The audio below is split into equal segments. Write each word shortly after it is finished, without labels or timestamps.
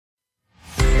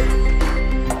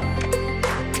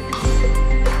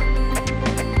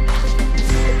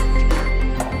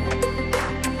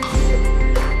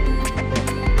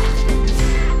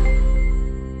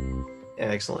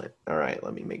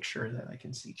let me make sure that I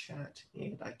can see chat,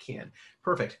 and I can.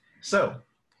 Perfect. So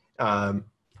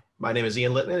my name is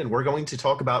Ian Littman, and we're going to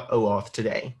talk about OAuth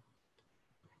today.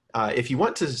 If you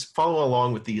want to follow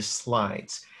along with these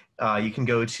slides, you can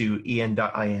go to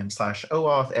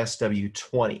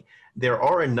ian.im/OAuthSW20. There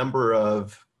are a number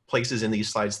of places in these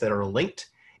slides that are linked,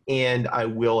 and I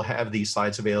will have these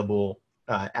slides available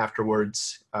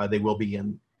afterwards. They will be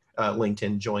linked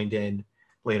and joined in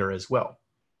later as well.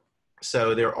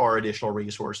 So there are additional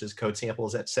resources, code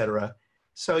samples, etc.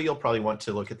 So you'll probably want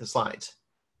to look at the slides.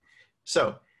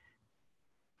 So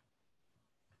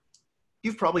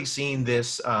you've probably seen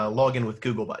this login with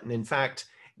Google button. In fact,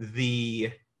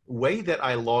 the way that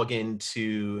I log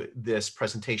into this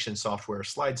presentation software,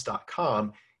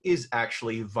 slides.com, is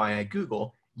actually via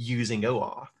Google using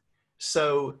OAuth.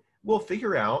 So we'll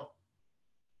figure out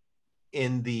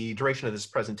in the duration of this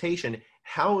presentation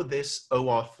how this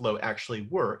OAuth flow actually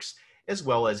works, as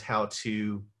well as how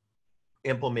to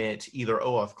implement either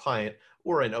OAuth client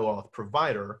or an OAuth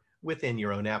provider within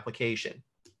your own application.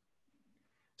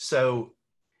 So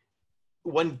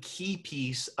one key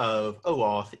piece of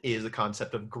OAuth is the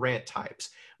concept of grant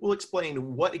types. We'll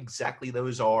explain what exactly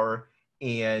those are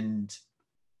and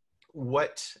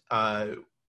what you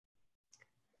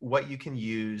can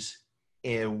use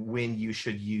and when you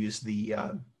should use the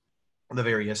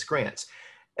various grants,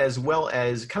 as well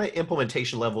as kind of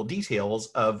implementation level details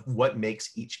of what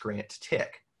makes each grant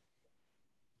tick.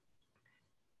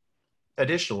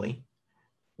 Additionally,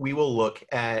 we will look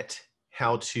at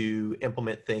how to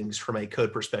implement things from a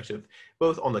code perspective,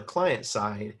 both on the client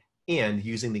side and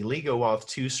using the League OAuth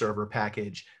 2 server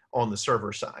package on the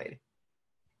server side.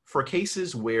 For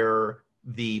cases where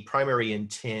the primary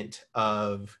intent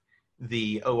of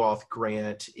the OAuth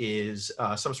grant is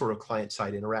some sort of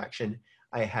client-side interaction,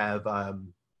 I have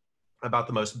about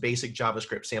the most basic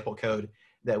JavaScript sample code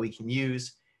that we can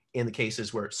use. In the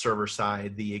cases where it's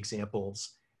server-side, the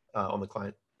examples on the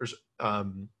client,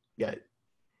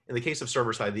 in the case of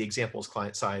server-side, the examples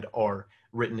client-side are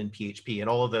written in PHP, and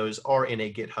all of those are in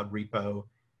a GitHub repo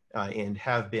and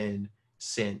have been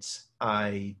since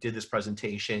I did this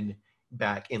presentation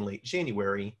back in late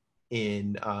January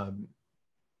in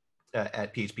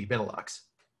at PHP Benelux.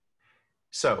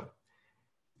 So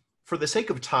for the sake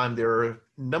of time, there are a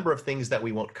number of things that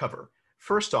we won't cover.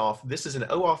 First off, this is an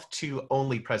OAuth 2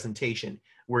 only presentation.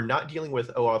 We're not dealing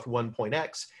with OAuth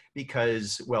 1.x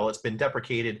because, well, it's been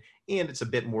deprecated and it's a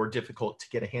bit more difficult to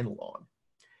get a handle on.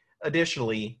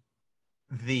 Additionally,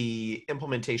 the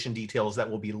implementation details that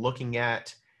we'll be looking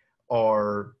at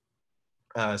are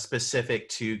specific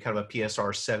to kind of a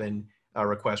PSR7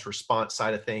 request response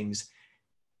side of things.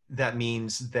 That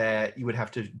means that you would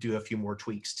have to do a few more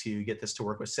tweaks to get this to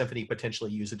work with Symfony, potentially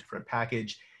use a different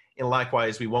package. And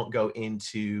likewise, we won't go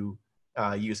into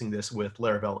using this with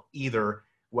Laravel either.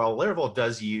 While Laravel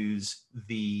does use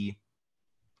the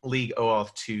League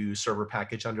OAuth 2 server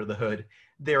package under the hood,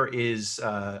 there is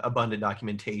abundant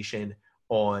documentation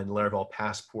on Laravel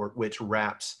Passport, which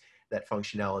wraps that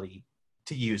functionality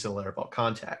to use in a Laravel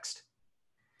context.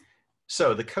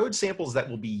 So the code samples that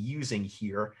we'll be using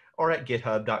here are at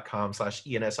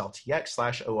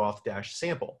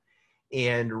github.com/ensltx/OAuth-sample.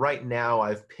 And right now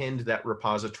I've pinned that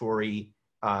repository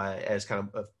as kind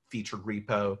of a featured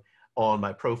repo on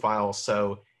my profile.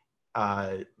 So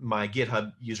my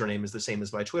GitHub username is the same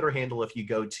as my Twitter handle. If you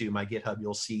go to my GitHub,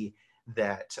 you'll see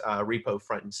that repo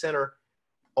front and center.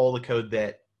 All the code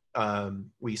that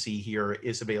we see here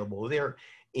is available there.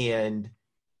 And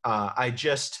I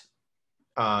just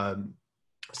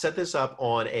set this up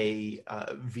on a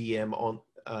VM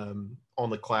on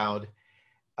the cloud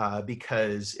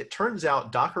because it turns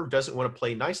out Docker doesn't want to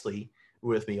play nicely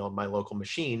with me on my local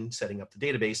machine, setting up the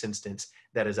database instance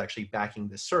that is actually backing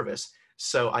this service.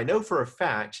 So I know for a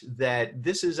fact that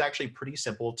this is actually pretty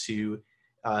simple to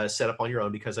set up on your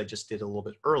own because I just did it a little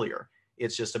bit earlier.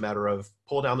 It's just a matter of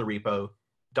pull down the repo,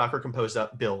 Docker compose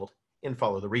up, build, and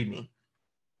follow the README.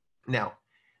 Now,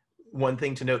 one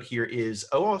thing to note here is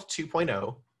OAuth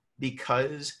 2.0,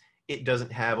 because it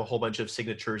doesn't have a whole bunch of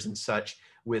signatures and such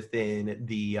within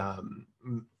the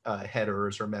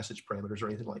headers or message parameters or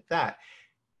anything like that,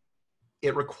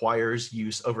 it requires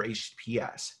use over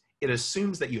HTTPS. It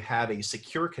assumes that you have a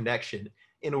secure connection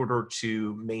in order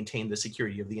to maintain the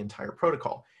security of the entire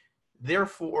protocol.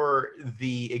 Therefore,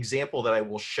 the example that I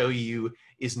will show you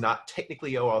is not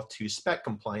technically OAuth 2 spec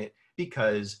compliant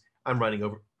because I'm running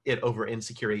it over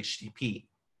insecure HTTP.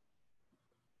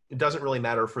 It doesn't really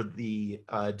matter for the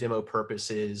demo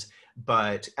purposes,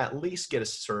 but at least get a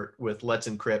cert with Let's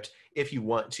Encrypt if you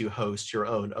want to host your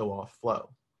own OAuth flow.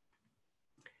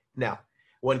 Now,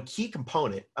 One key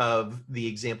component of the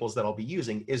examples that I'll be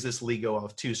using is this League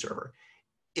OAuth 2 server.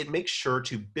 It makes sure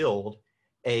to build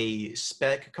a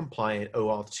spec compliant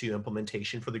OAuth 2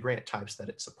 implementation for the grant types that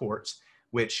it supports,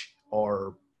 which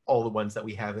are all the ones that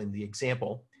we have in the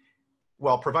example,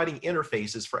 while providing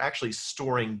interfaces for actually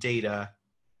storing data.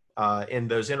 And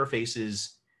those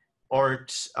interfaces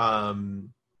aren't,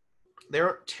 they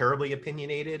aren't terribly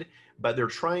opinionated, but they're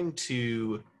trying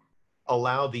to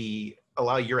allow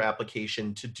your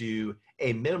application to do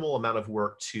a minimal amount of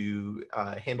work to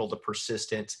handle the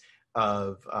persistence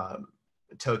of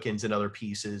tokens and other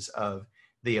pieces of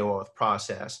the OAuth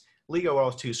process. League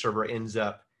OAuth 2 server ends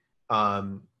up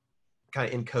kind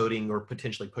of encoding or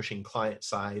potentially pushing client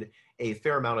side a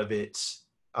fair amount of its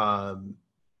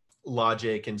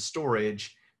logic and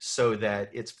storage so that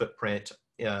its footprint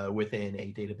within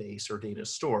a database or data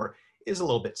store is a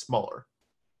little bit smaller.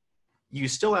 You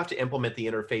still have to implement the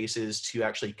interfaces to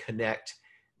actually connect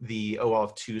the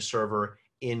OAuth 2 server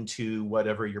into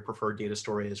whatever your preferred data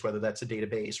store is, whether that's a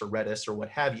database or Redis or what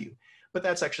have you. But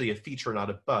that's actually a feature,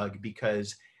 not a bug,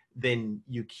 because then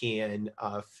you can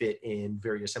fit in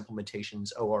various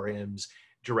implementations, ORMs,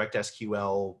 direct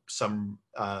SQL, some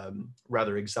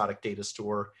rather exotic data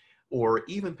store, or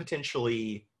even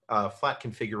potentially flat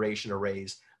configuration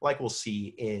arrays like we'll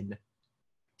see in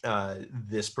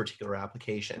this particular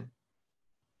application.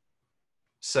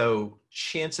 So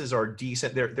chances are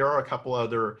decent. There are a couple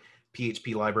other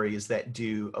PHP libraries that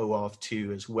do OAuth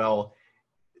 2 as well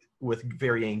with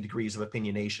varying degrees of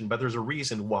opinionation, but there's a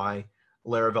reason why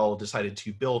Laravel decided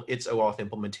to build its OAuth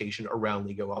implementation around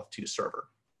League OAuth 2 server.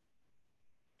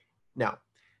 Now,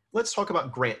 let's talk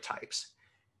about grant types.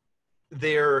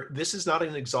 This is not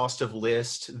an exhaustive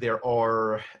list. There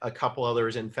are a couple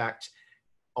others, in fact,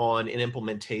 on an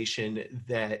implementation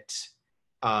that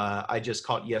I just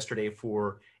caught yesterday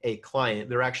for a client.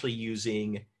 They're actually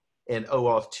using an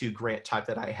OAuth 2 grant type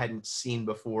that I hadn't seen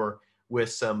before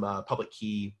with some public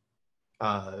key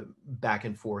back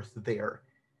and forth there.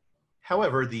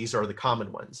 However, these are the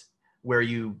common ones where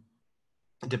you,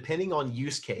 depending on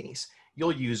use case,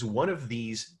 you'll use one of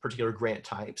these particular grant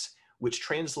types, which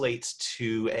translates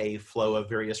to a flow of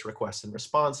various requests and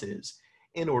responses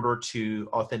in order to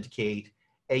authenticate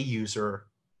a user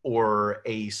or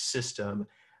a system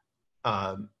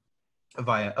via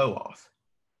OAuth.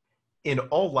 In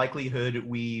all likelihood,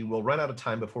 we will run out of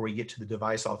time before we get to the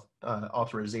device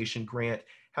authorization grant.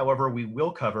 However, we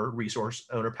will cover resource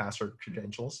owner password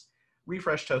credentials,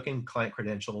 refresh token client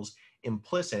credentials,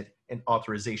 implicit and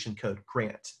authorization code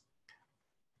grant.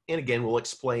 And again, we'll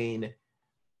explain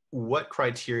what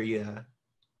criteria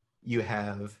you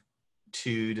have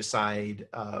to decide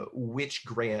which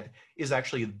grant is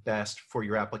actually best for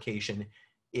your application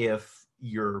if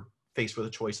you're faced with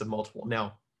a choice of multiple.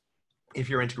 Now, if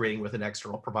you're integrating with an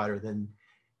external provider, then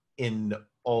in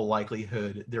all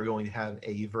likelihood, they're going to have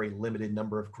a very limited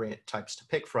number of grant types to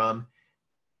pick from,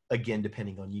 again,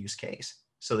 depending on use case.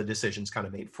 So the decision's kind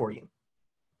of made for you.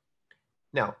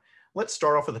 Now, let's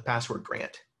start off with a password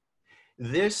grant.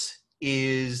 This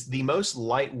is the most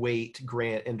lightweight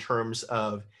grant in terms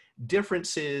of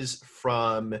differences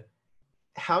from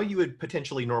how you would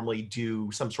potentially normally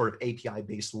do some sort of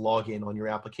API-based login on your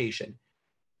application.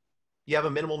 You have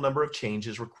a minimal number of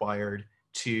changes required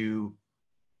to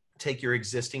take your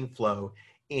existing flow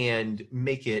and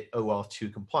make it OAuth 2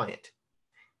 compliant.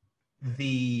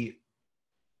 The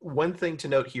one thing to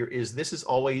note here is this is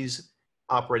always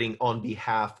operating on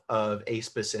behalf of a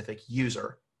specific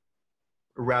user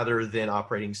rather than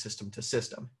operating system to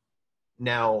system.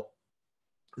 Now,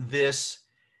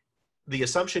 the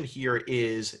assumption here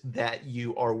is that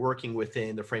you are working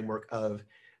within the framework of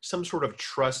some sort of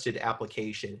trusted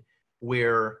application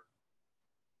where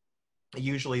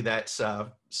usually that's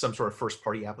some sort of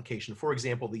first-party application. For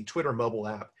example, the Twitter mobile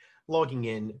app logging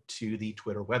in to the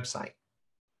Twitter website.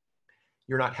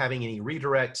 You're not having any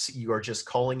redirects. You are just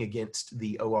calling against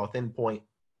the OAuth endpoint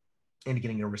and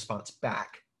getting a response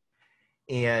back.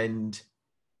 And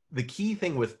the key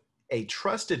thing with a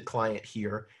trusted client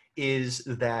here is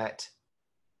that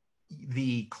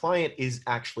the client is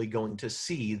actually going to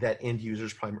see that end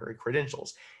user's primary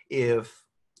credentials. If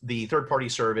the third-party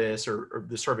service or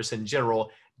the service in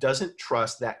general doesn't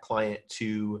trust that client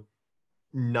to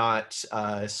not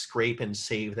scrape and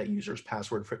save that user's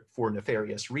password for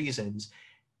nefarious reasons,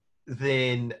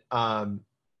 then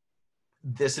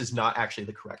this is not actually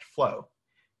the correct flow.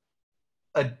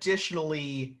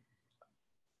 Additionally,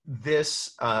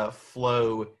 this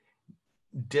flow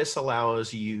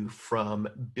disallows you from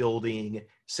building,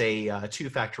 say,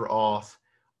 two-factor auth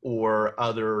or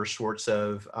other sorts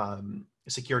of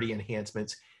security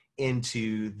enhancements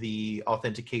into the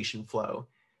authentication flow.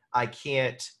 I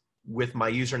can't, with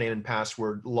my username and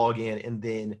password, log in and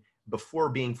then before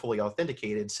being fully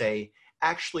authenticated say,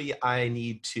 actually, I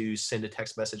need to send a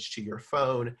text message to your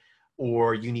phone,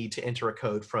 or you need to enter a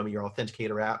code from your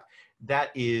authenticator app. That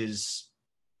is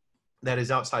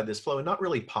outside this flow and not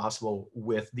really possible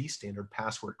with the standard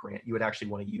password grant. You would actually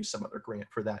want to use some other grant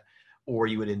for that, or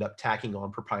you would end up tacking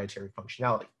on proprietary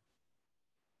functionality.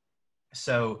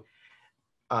 So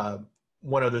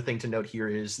one other thing to note here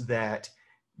is that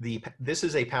this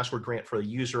is a password grant for a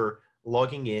user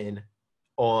logging in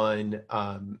on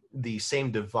the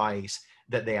same device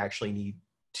that they actually need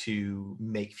to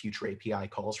make future API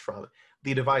calls from.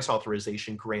 The device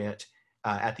authorization grant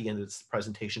at the end of this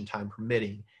presentation, time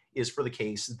permitting, is for the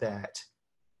case that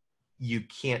you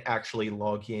can't actually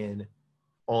log in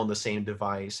on the same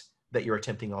device that you're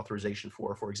attempting authorization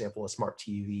for example, a smart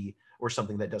TV or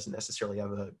something that doesn't necessarily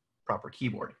have a proper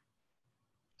keyboard.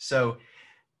 So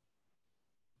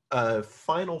a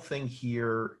final thing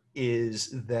here is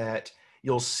that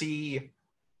you'll see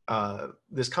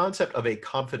this concept of a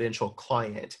confidential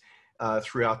client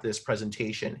throughout this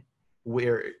presentation,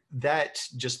 where that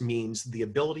just means the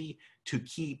ability to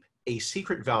keep a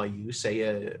secret value, say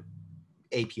a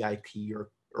API key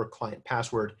or client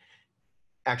password,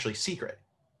 actually secret.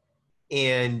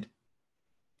 And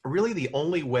really the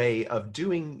only way of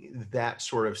doing that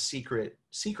sort of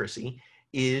secrecy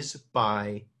is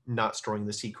by not storing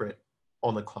the secret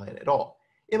on the client at all.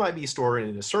 It might be stored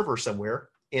in a server somewhere,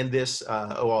 and this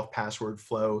OAuth password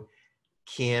flow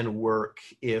can work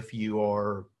if you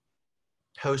are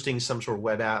hosting some sort of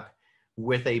web app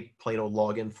with a plain old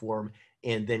login form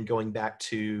and then going back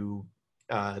to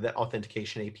that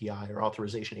authentication API or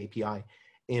authorization API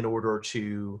in order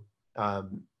to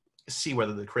see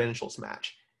whether the credentials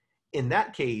match. In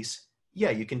that case,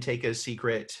 yeah, you can take a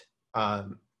secret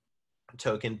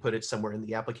token, put it somewhere in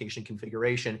the application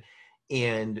configuration,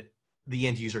 and the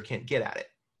end user can't get at it.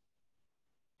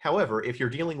 However, if you're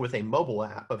dealing with a mobile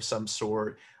app of some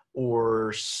sort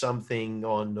or something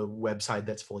on the website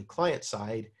that's fully client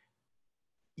side,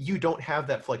 you don't have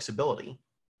that flexibility.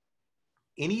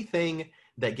 Anything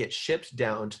that gets shipped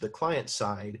down to the client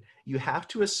side, you have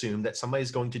to assume that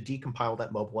somebody's going to decompile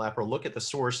that mobile app or look at the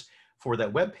source for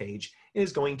that web page and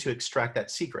is going to extract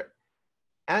that secret.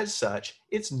 As such,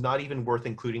 it's not even worth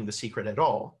including the secret at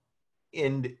all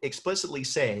and explicitly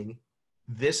saying,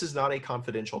 this is not a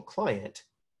confidential client.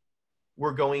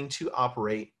 We're going to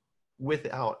operate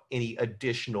without any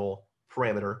additional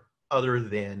parameter other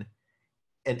than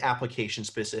an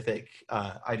application-specific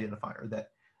identifier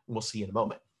that we'll see in a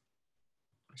moment.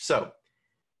 So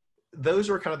those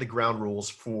are kind of the ground rules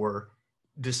for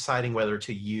deciding whether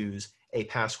to use a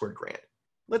password grant.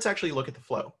 Let's actually look at the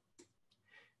flow.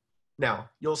 Now,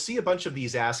 you'll see a bunch of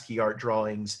these ASCII art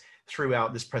drawings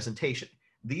throughout this presentation.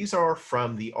 These are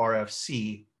from the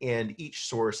RFC, and each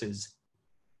source is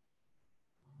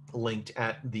linked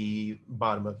at the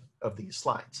bottom of these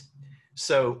slides.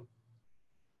 So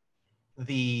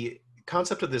the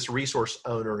concept of this resource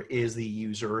owner is the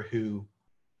user who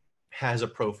has a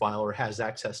profile or has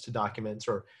access to documents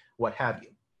or what have you.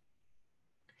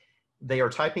 They are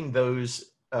typing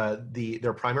those,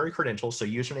 their primary credentials, so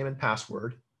username and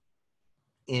password,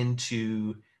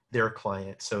 into their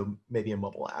client, so maybe a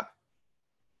mobile app,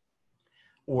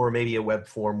 or maybe a web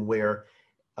form where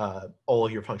all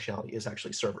of your functionality is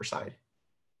actually server-side.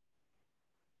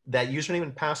 That username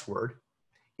and password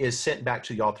is sent back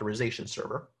to the authorization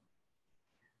server,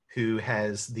 who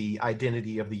has the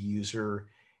identity of the user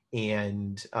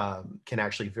and can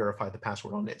actually verify the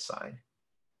password on its side.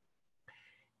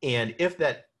 And if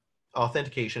that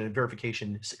authentication and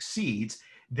verification succeeds,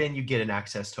 then you get an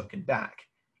access token back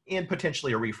and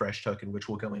potentially a refresh token, which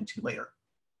we'll go into later.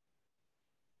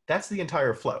 That's the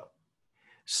entire flow.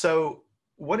 So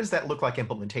what does that look like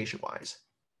implementation-wise?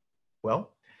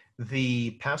 Well,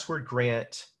 the password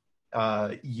grant,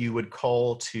 you would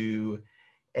call to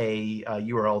a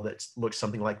URL that looks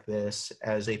something like this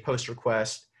as a post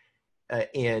request,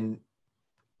 and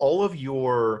all of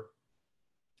your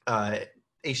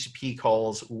HTTP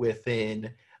calls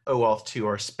within OAuth 2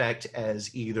 are spec'd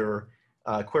as either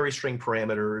query string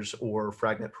parameters or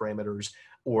fragment parameters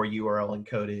or URL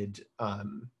encoded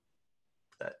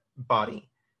body.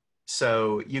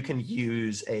 So you can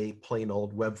use a plain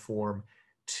old web form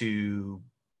to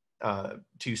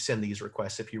send these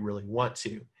requests if you really want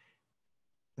to.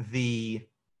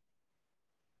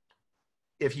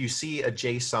 If you see a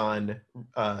JSON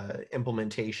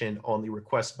implementation on the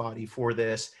request body for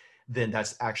this, then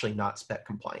that's actually not spec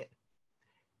compliant.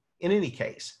 In any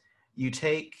case, you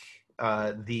take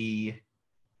the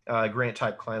grant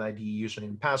type, client ID, username,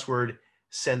 and password,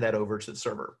 send that over to the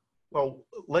server. Well,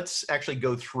 let's actually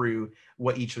go through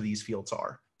what each of these fields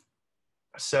are.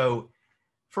 So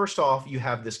first off, you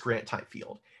have this grant type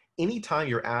field. Anytime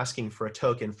you're asking for a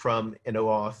token from an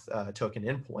OAuth token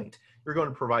endpoint, you're going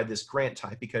to provide this grant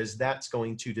type because that's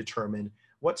going to determine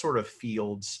what sort of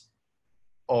fields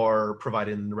are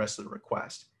provided in the rest of the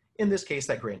request. In this case,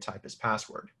 that grant type is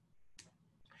password.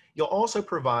 You'll also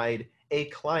provide a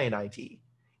client ID.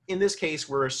 In this case,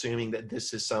 we're assuming that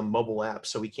this is some mobile app,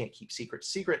 so we can't keep secret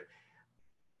secret.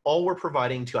 All we're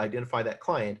providing to identify that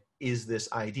client is this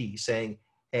ID saying,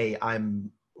 hey,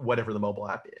 I'm whatever the mobile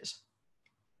app is.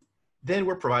 Then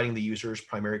we're providing the user's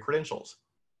primary credentials.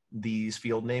 These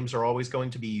field names are always going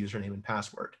to be username and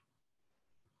password.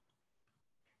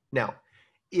 Now,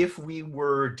 if we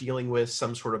were dealing with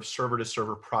some sort of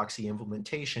server-to-server proxy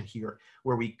implementation here,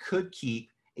 where we could keep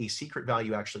a secret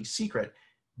value actually secret,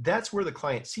 that's where the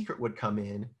client secret would come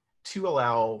in to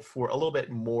allow for a little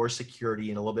bit more security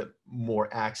and a little bit more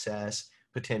access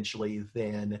potentially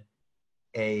than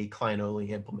a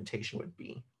client-only implementation would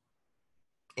be.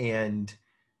 And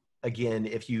again,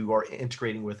 if you are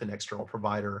integrating with an external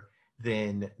provider,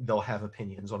 then they'll have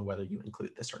opinions on whether you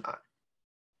include this or not.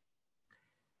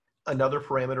 Another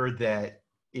parameter that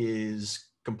is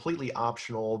completely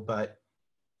optional, but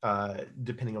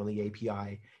depending on the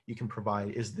API you can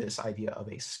provide, is this idea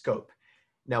of a scope.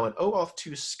 Now, an OAuth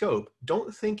 2 scope,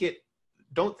 don't think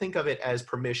of it as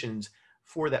permissions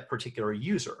for that particular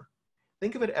user.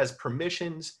 Think of it as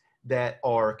permissions that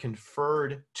are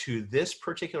conferred to this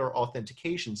particular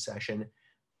authentication session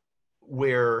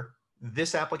where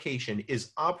this application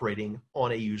is operating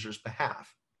on a user's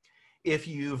behalf. If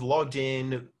you've logged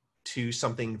in to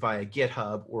something via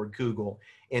GitHub or Google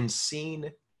and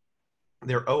seen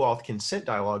their OAuth consent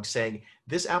dialog saying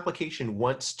this application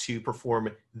wants to perform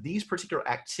these particular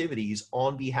activities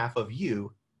on behalf of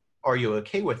you, are you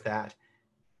okay with that?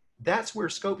 That's where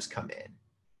scopes come in.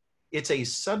 It's a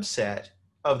subset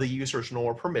of the user's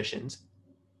normal permissions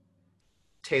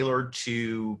tailored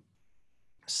to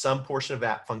some portion of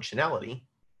app functionality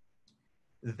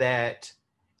that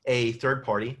a third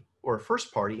party or a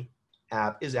first party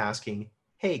app is asking,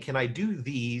 hey, can I do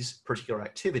these particular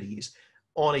activities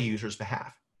on a user's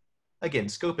behalf? Again,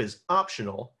 scope is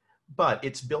optional, but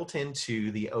it's built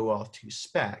into the OAuth 2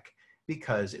 spec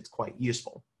because it's quite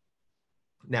useful.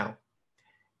 Now,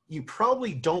 you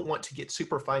probably don't want to get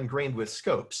super fine-grained with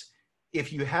scopes.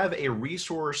 If you have a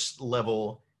resource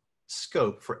level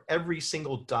scope for every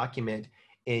single document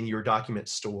in your document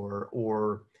store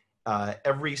or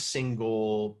every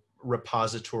single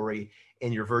repository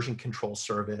in your version control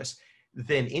service,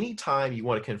 then anytime you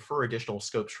want to confer additional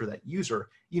scopes for that user,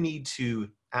 you need to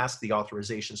ask the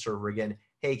authorization server again,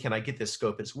 hey, can I get this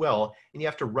scope as well? And you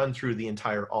have to run through the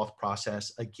entire auth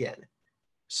process again.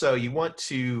 So you want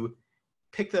to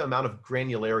pick the amount of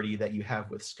granularity that you have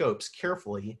with scopes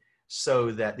carefully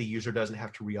so that the user doesn't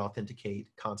have to re-authenticate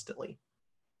constantly.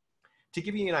 To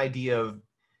give you an idea of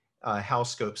how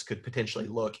scopes could potentially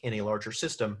look in a larger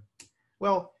system,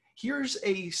 well, here's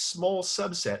a small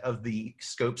subset of the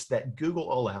scopes that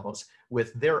Google allows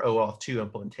with their OAuth 2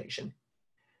 implementation.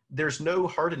 There's no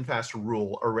hard and fast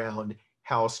rule around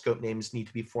how scope names need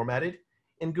to be formatted.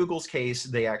 In Google's case,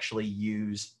 they actually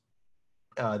use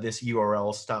this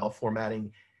URL style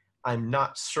formatting. I'm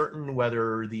not certain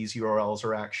whether these URLs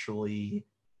are actually,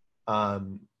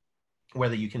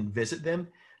 whether you can visit them,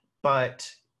 but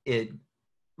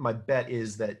my bet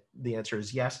is that the answer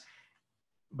is yes.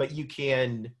 But you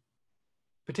can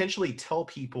potentially tell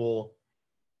people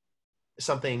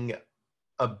something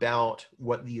about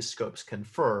what these scopes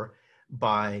confer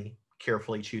by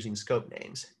carefully choosing scope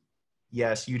names.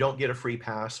 Yes, you don't get a free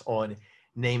pass on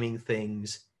naming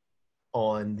things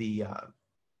on the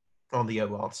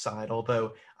OAuth side,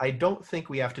 although I don't think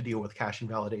we have to deal with cache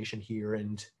invalidation here,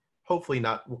 and hopefully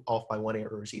not off by one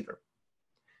errors either.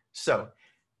 So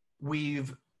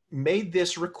we've made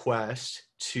this request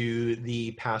to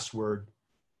the password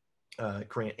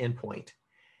grant endpoint,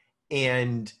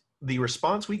 and the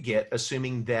response we get,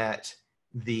 assuming that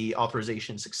the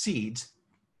authorization succeeds,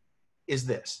 is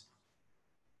this.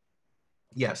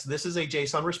 Yes, this is a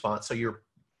JSON response, so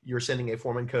you're sending a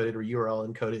form encoded or URL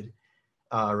encoded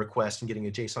request and getting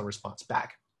a JSON response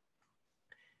back.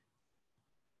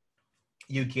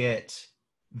 You get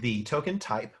the token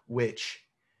type, which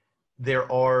there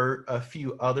are a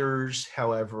few others.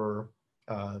 However,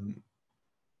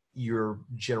 your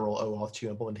general OAuth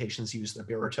 2 implementations use the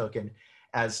bearer token,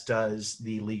 as does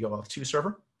the League OAuth 2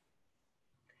 server.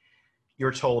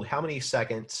 You're told how many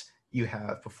seconds you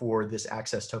have before this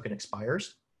access token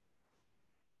expires.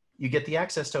 you get the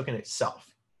access token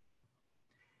itself.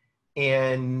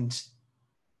 And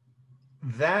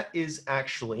that is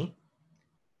actually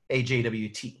a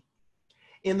JWT.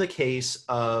 In the case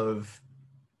of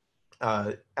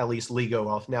at least League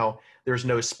OAuth, now there's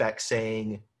no spec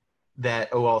saying that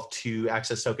OAuth 2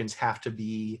 access tokens have to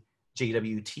be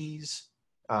JWTs.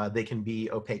 They can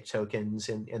be opaque tokens,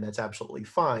 and that's absolutely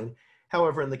fine.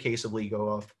 However, in the case of League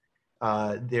OAuth,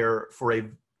 they're for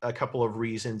a couple of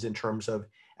reasons in terms of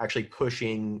actually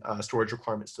pushing storage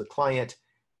requirements to the client,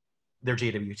 they're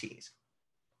JWTs.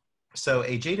 So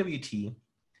a JWT,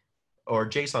 or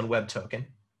JSON Web Token,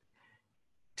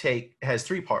 has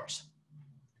three parts: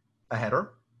 a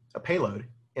header, a payload,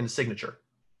 and a signature.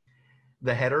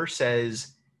 The header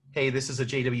says, hey, this is a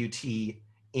JWT,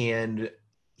 and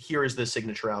here is the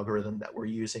signature algorithm that we're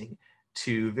using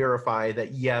to verify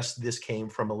that, yes, this came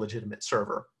from a legitimate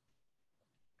server.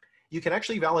 You can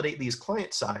actually validate these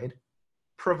client-side,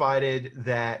 provided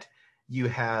that you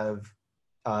have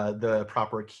the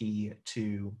proper key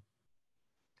to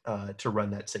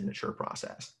run that signature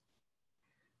process.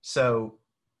 So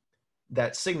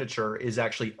that signature is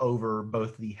actually over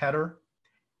both the header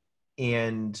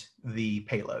and the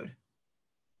payload.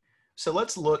 So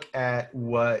let's look at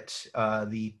what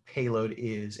the payload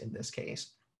is in this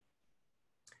case.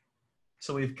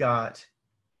 So we've got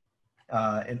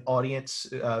an audience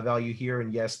value here,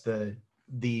 and yes,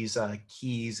 these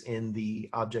keys in the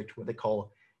object, what they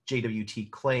call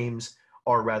JWT claims,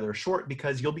 are rather short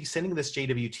because you'll be sending this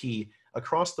JWT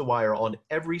across the wire on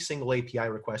every single API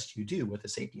request you do with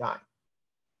this API.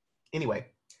 Anyway,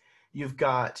 you've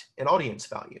got an audience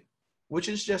value, which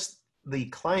is just the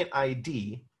client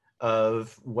ID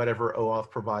of whatever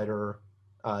OAuth provider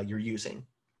you're using.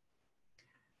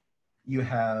 You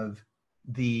have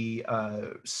the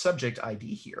subject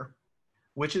ID here,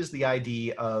 which is the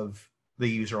ID of the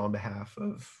user on behalf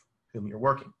of whom you're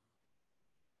working.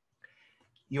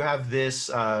 You have this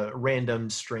random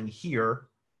string here.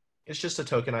 It's just a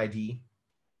token ID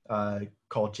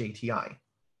called JTI.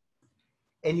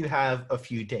 And you have a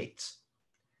few dates.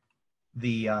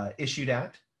 The issued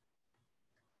at,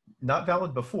 not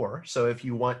valid before. So if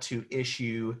you want to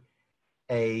issue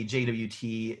a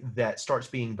JWT that starts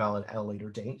being valid at a later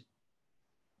date,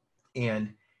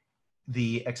 and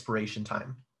the expiration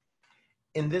time.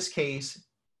 In this case,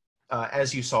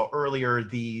 as you saw earlier,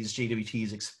 these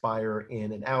JWTs expire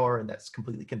in an hour, and that's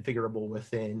completely configurable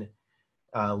within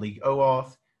League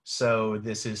OAuth. So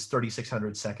this is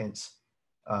 3,600 seconds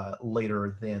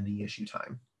later than the issue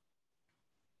time.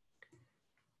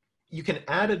 You can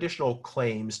add additional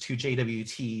claims to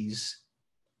JWTs,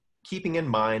 keeping in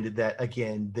mind that,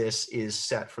 again, this is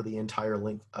set for the entire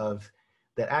length of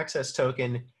that access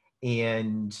token,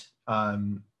 and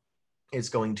it's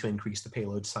going to increase the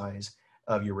payload size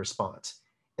of your response.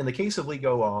 In the case of League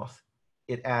OAuth,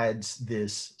 it adds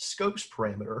this scopes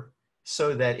parameter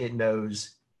so that it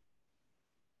knows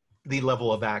the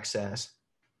level of access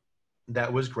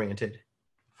that was granted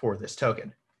for this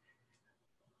token.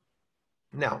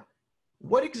 Now,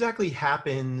 what exactly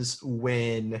happens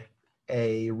when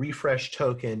a refresh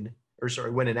token, or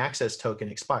sorry, when an access token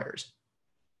expires?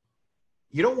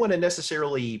 You don't want to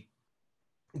necessarily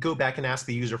go back and ask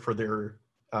the user for their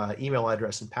email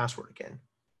address and password again.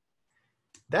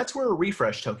 That's where a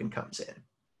refresh token comes in,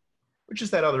 which is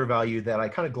that other value that I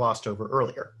kind of glossed over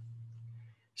earlier.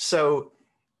 So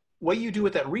what you do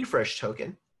with that refresh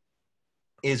token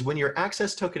is when your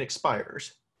access token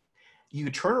expires, you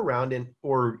turn around and,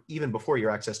 or even before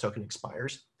your access token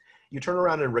expires, you turn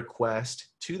around and request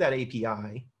to that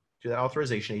API, to that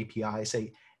authorization API,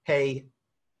 say, hey,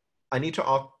 I need to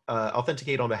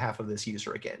authenticate on behalf of this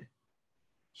user again.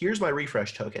 Here's my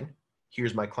refresh token.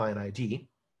 Here's my client ID.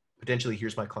 Potentially,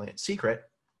 here's my client secret.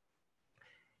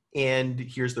 And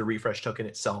here's the refresh token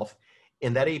itself.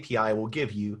 And that API will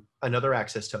give you another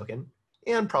access token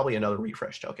and probably another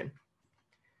refresh token.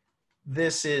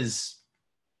 This is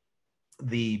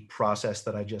the process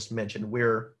that I just mentioned,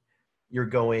 where you're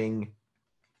going,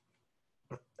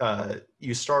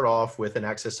 you start off with an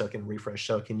access token, refresh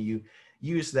token. You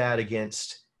use that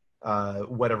against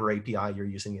whatever API you're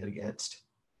using it against.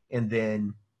 And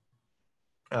then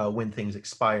when things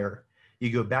expire,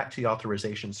 you go back to the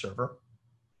authorization server,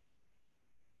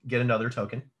 get another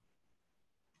token,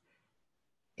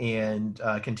 and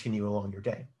continue along your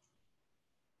day.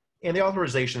 And the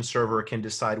authorization server can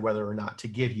decide whether or not to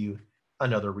give you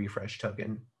another refresh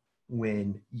token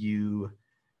when you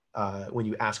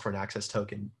ask for an access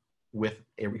token with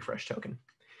a refresh token.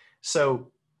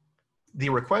 So the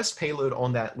request payload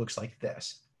on that looks like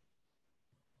this.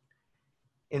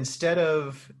 Instead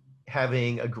of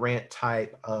having a grant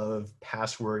type of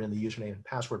password and the username and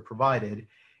password provided.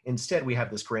 Instead, we have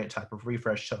this grant type of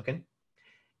refresh token,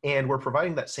 and we're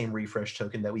providing that same refresh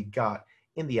token that we got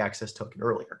in the access token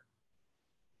earlier.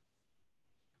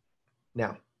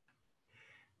 Now,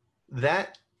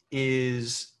 that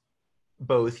is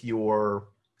both your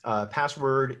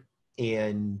password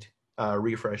and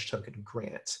refresh token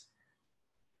grants.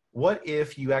 What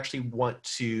if you actually want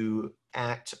to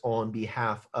act on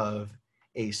behalf of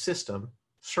a system,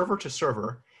 server to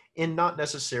server, and not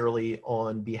necessarily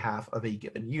on behalf of a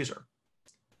given user?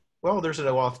 Well, there's an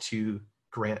OAuth 2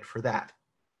 grant for that,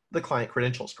 the client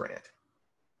credentials grant.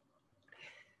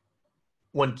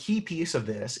 One key piece of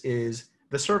this is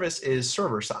the service is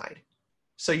server side,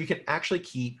 so you can actually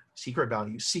keep secret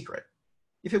values secret.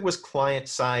 If it was client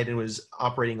side and was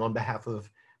operating on behalf of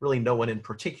really no one in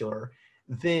particular,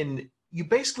 then you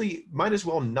basically might as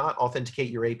well not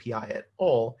authenticate your API at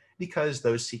all, because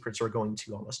those secrets are going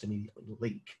to almost immediately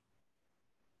leak.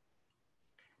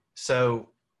 So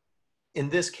in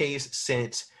this case,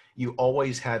 since you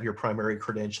always have your primary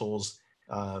credentials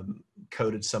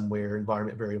coded somewhere,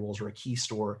 environment variables, or a key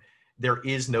store, there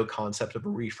is no concept of a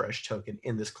refresh token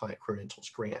in this client credentials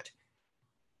grant.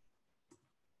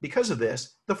 Because of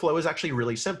this, the flow is actually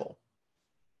really simple.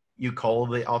 You call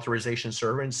the authorization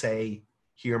server and say,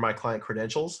 here are my client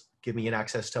credentials, give me an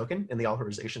access token, and the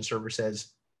authorization server says,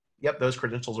 yep, those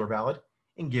credentials are valid,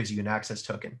 and gives you an access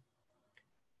token.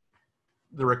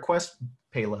 The request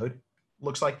payload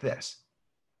looks like this.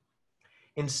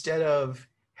 Instead of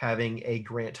having a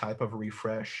grant type of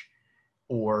refresh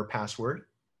or password,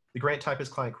 the grant type is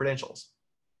client credentials.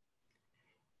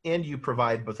 And you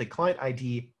provide both a client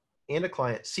ID and a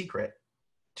client secret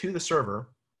to the server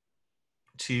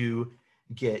to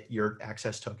get your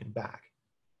access token back.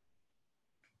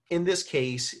 In this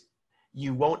case,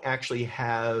 you won't actually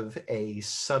have a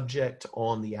subject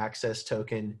on the access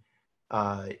token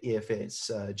if it's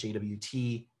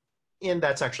JWT, and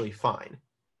that's actually fine.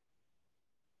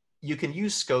 You can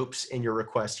use scopes in your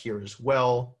request here as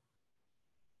well,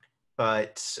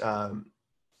 but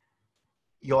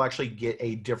you'll actually get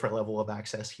a different level of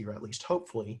access here, at least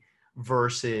hopefully,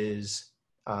 versus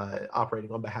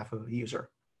operating on behalf of a user.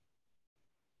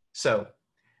 So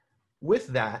with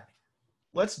that,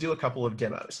 let's do a couple of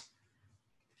demos.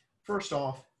 First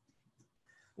off,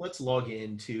 let's log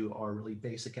into our really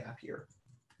basic app here.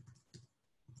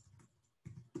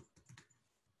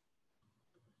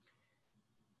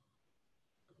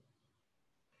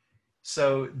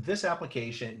 So this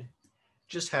application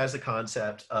just has the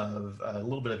concept of a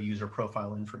little bit of user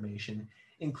profile information,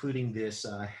 including this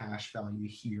hash value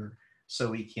here,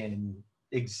 so we can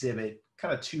exhibit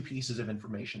kind of two pieces of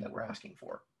information that we're asking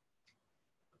for.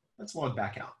 Let's log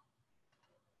back out.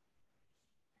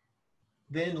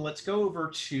 Then let's go over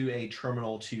to a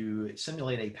terminal to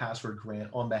simulate a password grant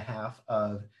on behalf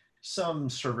of some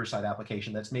server-side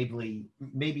application that's maybe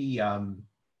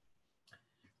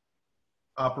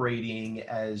operating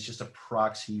as just a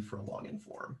proxy for a login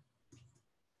form.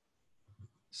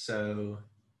 So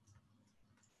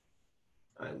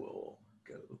I will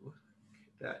go,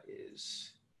 that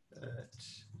is that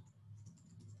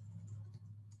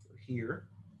here.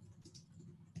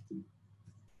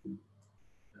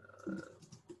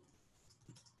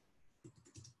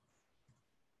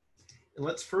 And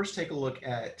let's first take a look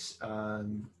at,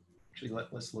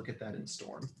 let's look at that in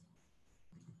Storm.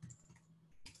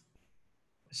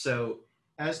 So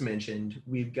as mentioned,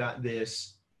 we've got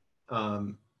this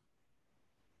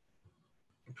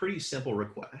pretty simple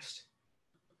request.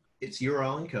 It's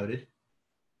URL encoded.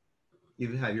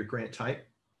 You have your grant type,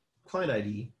 client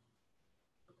ID,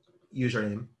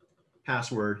 username,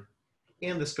 password,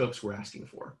 and the scopes we're asking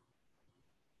for.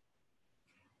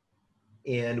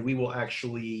 And we will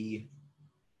actually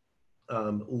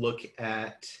look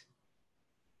at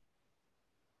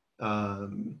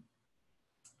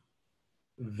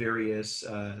various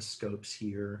scopes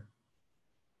here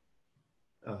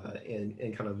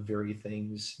and kind of vary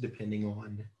things depending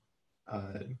on,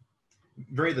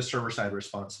 vary the server-side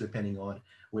response depending on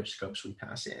which scopes we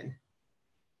pass in.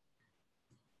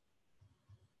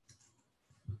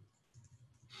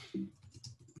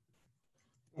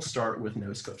 We'll start with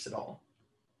no scopes at all.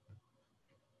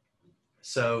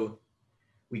 So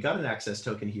we got an access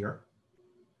token here.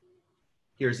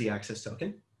 Here's the access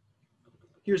token.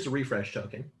 Here's the refresh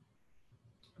token,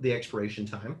 the expiration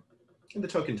time, and the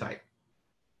token type.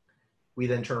 We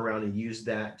then turn around and use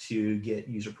that to get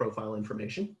user profile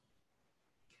information.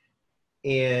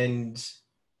 And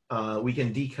we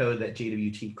can decode that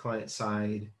JWT client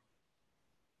side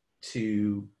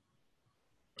to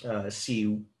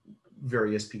see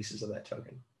various pieces of that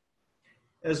token.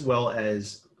 as well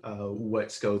as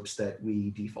what scopes that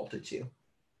we defaulted to.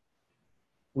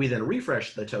 We then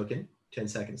refreshed the token 10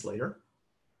 seconds later,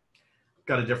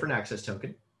 got a different access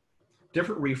token,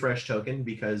 different refresh token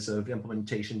because of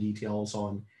implementation details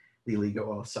on the League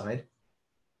OAuth side.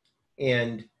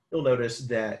 And you'll notice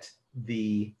that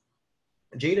the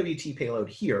JWT payload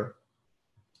here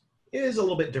is a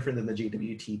little bit different than the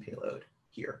JWT payload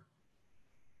here.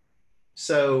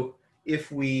 So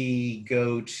if we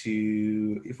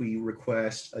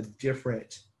request a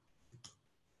different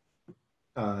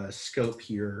scope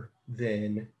here,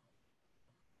 then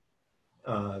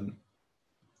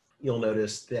you'll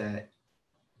notice that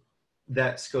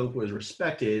that scope was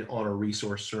respected on a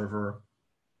resource server.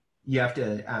 You have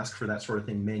to ask for that sort of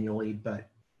thing manually, but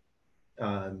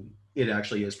it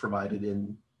actually is provided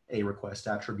in a request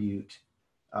attribute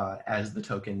as the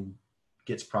token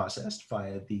gets processed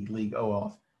via the League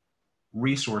OAuth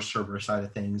resource server side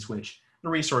of things, which the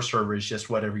resource server is just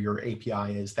whatever your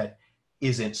API is that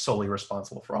isn't solely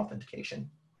responsible for authentication.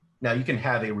 Now, you can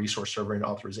have a resource server and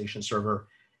authorization server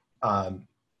on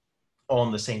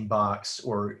the same box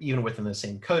or even within the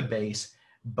same code base,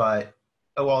 but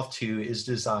OAuth 2 is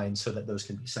designed so that those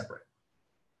can be separate.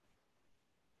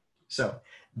 So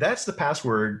that's the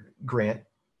password grant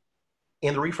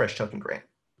and the refresh token grant.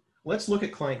 Let's look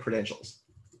at client credentials.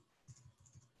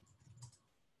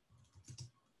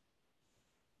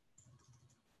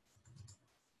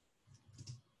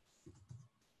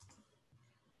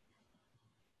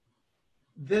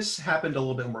 This happened a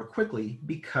little bit more quickly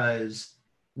because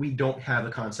we don't have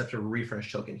a concept of a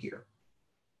refresh token here.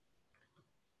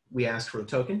 We asked for the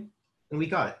token and we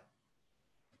got it.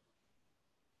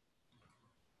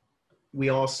 We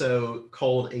also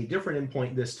called a different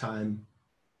endpoint this time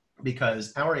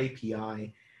because our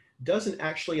API doesn't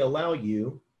actually allow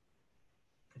you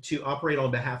to operate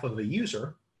on behalf of a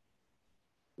user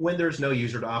when there's no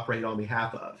user to operate on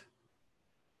behalf of.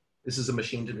 This is a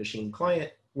machine-to-machine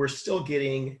client. We're still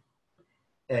getting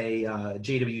a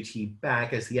JWT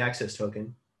back as the access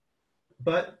token,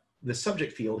 but the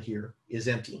subject field here is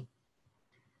empty.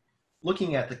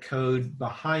 Looking at the code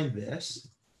behind this,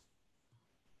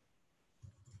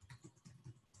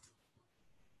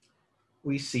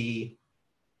 we see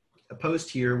a post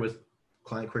here with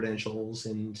client credentials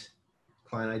and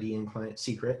client ID and client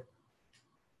secret,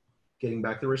 getting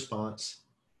back the response,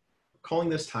 calling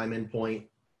this time endpoint,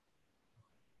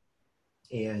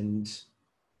 and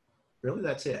really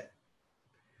that's it.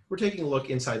 We're taking a look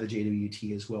inside the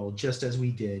JWT as well, just as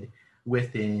we did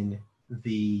within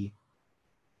the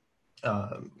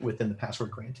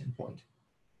password grant endpoint.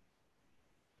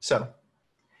 So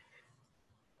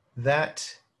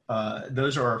that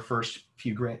those are our first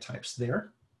few grant types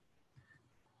there.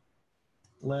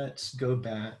 Let's go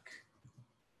back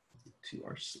to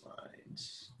our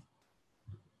slides.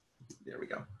 There we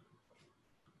go.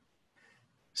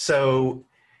 So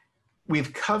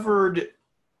we've covered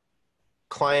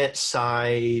client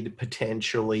side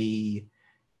potentially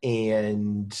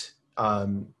and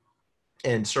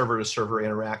server to server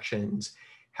interactions.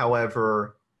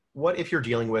 However, what if you're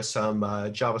dealing with some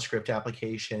JavaScript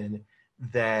application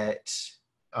that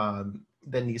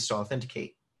needs to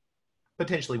authenticate,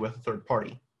 potentially with a third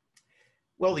party?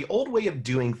 Well, the old way of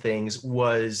doing things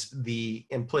was the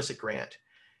implicit grant.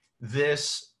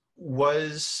 This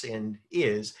was and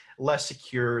is less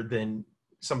secure than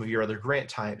some of your other grant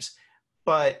types,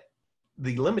 but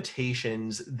the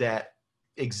limitations that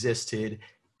existed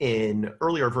in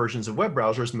earlier versions of web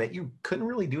browsers meant you couldn't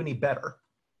really do any better.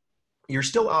 You're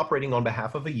still operating on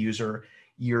behalf of a user.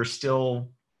 You're still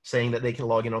saying that they can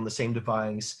log in on the same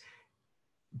device.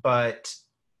 But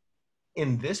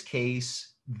in this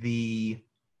case, we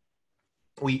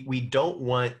don't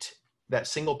want that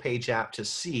single page app to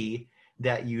see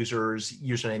that user's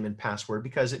username and password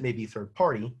because it may be third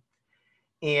party.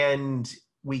 And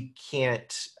we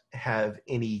can't have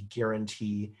any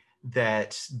guarantee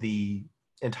that the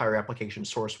entire application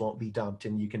source won't be dumped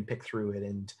and you can pick through it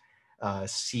and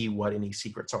see what any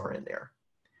secrets are in there.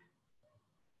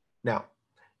 Now,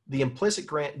 the implicit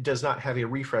grant does not have a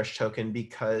refresh token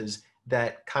because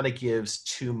that kind of gives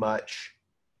too much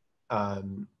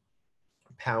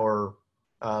power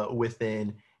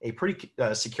within a pretty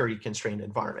security constrained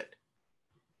environment.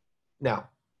 Now,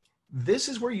 this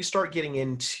is where you start getting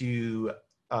into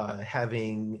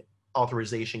having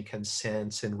authorization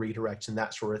consents and redirects and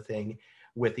that sort of thing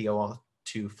with the OAuth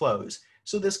 2 flows.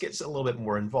 So this gets a little bit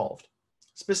more involved.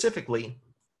 Specifically,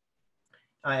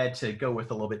 I had to go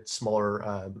with a little bit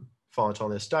smaller font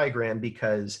on this diagram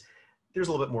because there's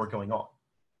a little bit more going on.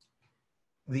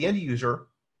 The end user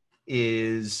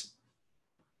is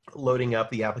loading up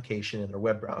the application in their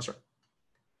web browser.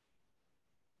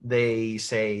 They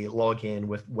say log in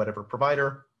with whatever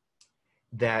provider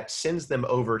that sends them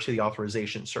over to the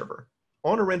authorization server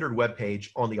on a rendered web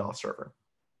page on the auth server.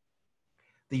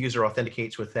 The user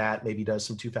authenticates with that, maybe does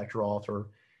some two-factor auth or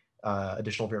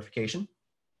additional verification.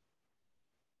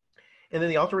 And then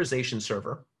the authorization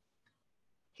server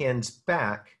hands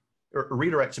back or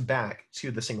redirects back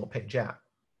to the single page app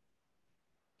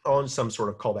on some sort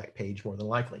of callback page, more than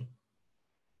likely.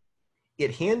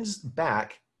 It hands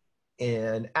back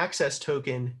an access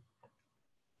token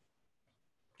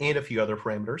and a few other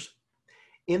parameters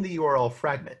in the URL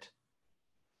fragment.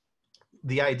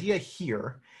 The idea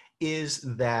here is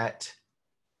that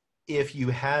if you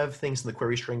have things in the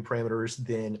query string parameters,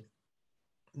 then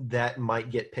that might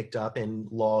get picked up in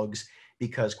logs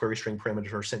because query string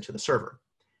parameters are sent to the server,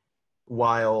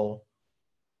 while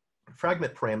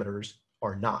fragment parameters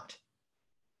are not.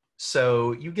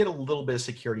 So you get a little bit of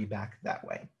security back that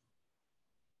way.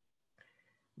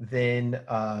 Then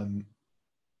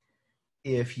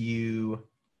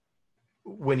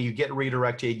when you get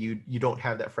redirected, you don't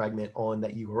have that fragment on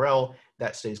that URL.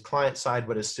 That stays client side,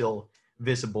 but is still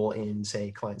visible in,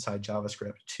 say, client side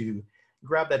JavaScript to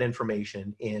grab that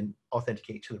information and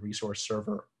authenticate to the resource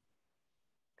server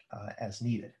as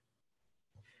needed.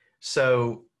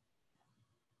 So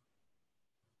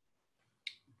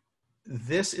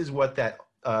this is what that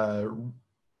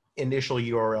initial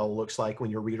URL looks like when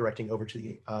you're redirecting over to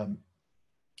the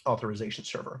authorization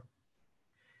server.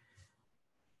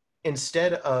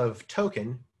 Instead of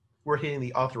token, we're hitting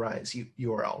the authorize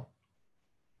URL.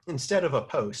 Instead of a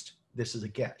post, this is a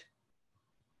get.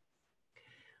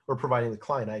 We're providing the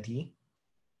client ID,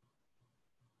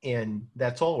 and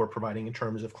that's all we're providing in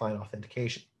terms of client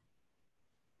authentication.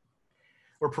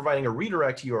 We're providing a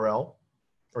redirect URL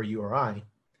or URI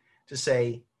to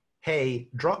say, hey,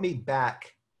 drop me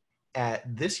back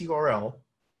at this URL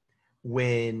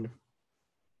when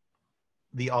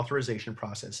the authorization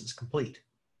process is complete.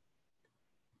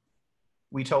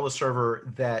 We tell the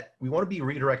server that we want to be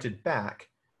redirected back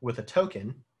with a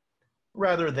token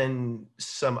rather than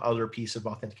some other piece of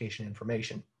authentication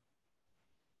information.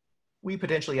 We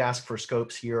potentially ask for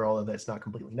scopes here, although that's not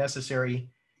completely necessary.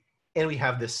 And we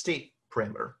have this state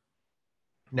parameter.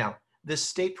 Now, this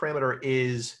state parameter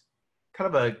is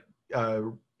kind of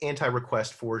a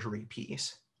anti-request forgery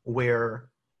piece where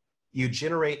you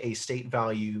generate a state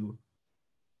value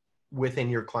within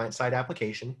your client-side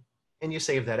application and you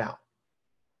save that out.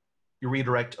 You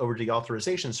redirect over to the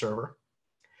authorization server,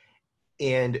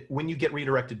 and when you get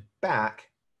redirected back,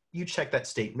 you check that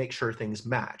state, make sure things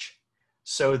match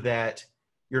so that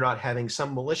you're not having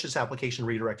some malicious application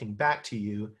redirecting back to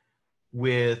you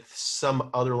with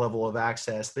some other level of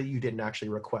access that you didn't actually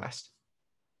request.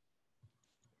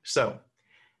 So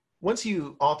once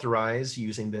you authorize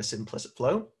using this implicit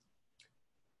flow,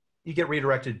 you get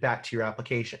redirected back to your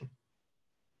application.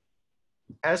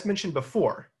 As mentioned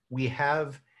before, we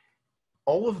have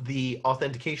all of the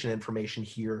authentication information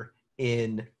here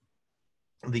in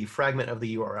the fragment of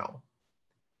the URL.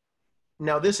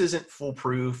 Now, this isn't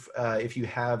foolproof. If you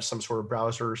have some sort of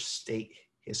browser state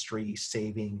history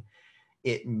saving,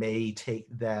 it may take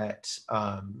that,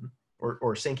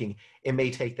 or syncing, it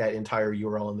may take that entire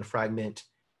URL in the fragment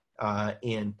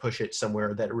and push it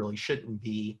somewhere that it really shouldn't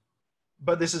be.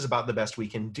 But this is about the best we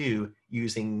can do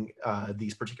using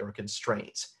these particular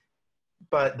constraints.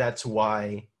 But that's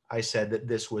why I said that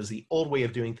this was the old way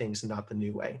of doing things and not the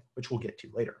new way, which we'll get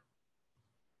to later.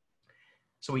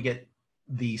 So we get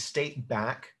the state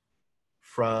back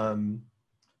from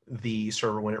the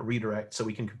server when it redirects, so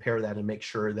we can compare that and make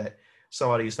sure that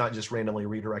somebody is not just randomly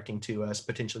redirecting to us,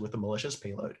 potentially with a malicious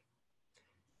payload.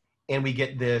 And we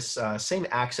get this same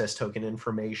access token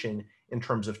information in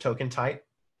terms of token type,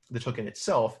 the token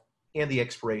itself, and the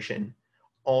expiration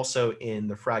also in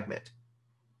the fragment.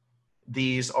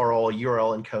 These are all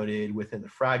URL encoded within the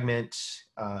fragment,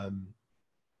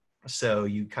 so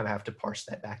you kind of have to parse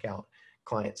that back out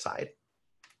client side.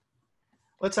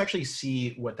 Let's actually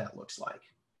see what that looks like.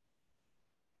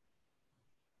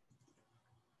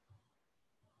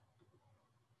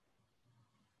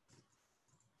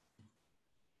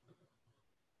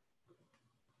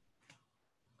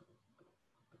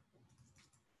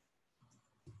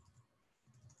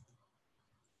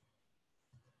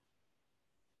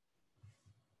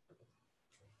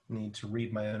 Need to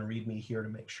read my own README here to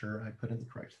make sure I put in the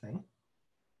correct thing.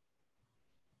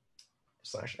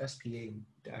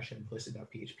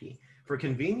 /spa-implicit.php. For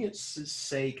convenience's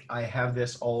sake, I have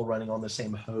this all running on the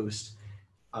same host.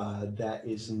 That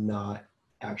is not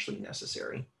actually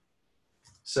necessary.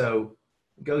 So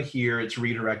go here, it's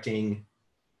redirecting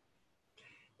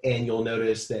And you'll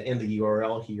notice that in the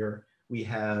URL here, we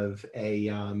have a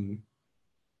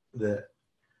the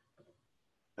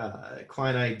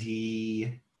client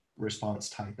ID, response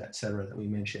type, et cetera, that we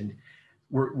mentioned.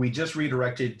 We just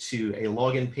redirected to a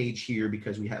login page here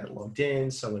because we haven't logged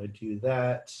in. So I'm going to do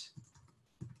that.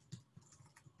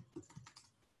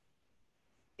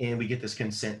 And we get this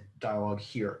consent dialog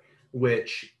here,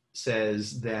 which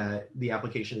says that the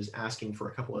application is asking for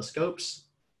a couple of scopes.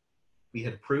 We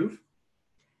hit approve.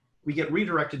 We get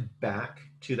redirected back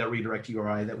to that redirect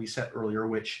URI that we set earlier,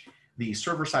 which the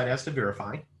server side has to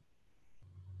verify.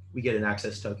 We get an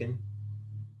access token,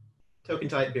 token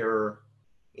type bearer,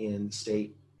 and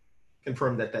state.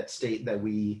 Confirm that that state that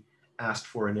we asked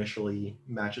for initially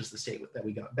matches the state that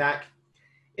we got back.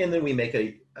 And then we make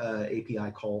a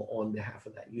API call on behalf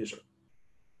of that user.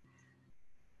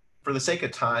 For the sake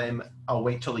of time, I'll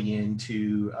wait till the end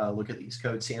to look at these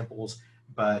code samples,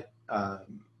 but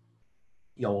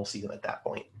y'all will see them at that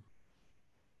point.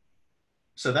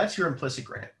 So that's your implicit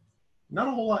grant. Not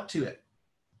a whole lot to it.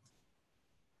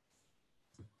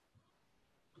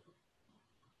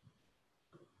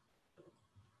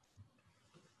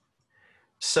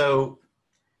 So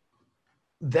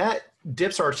that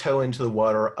dips our toe into the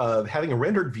water of having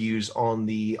rendered views on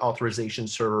the authorization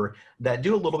server that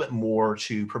do a little bit more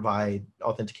to provide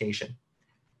authentication.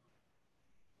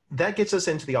 That gets us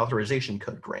into the authorization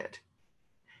code grant.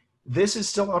 This is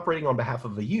still operating on behalf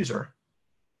of a user.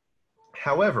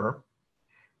 However,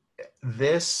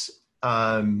 this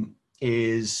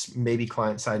is maybe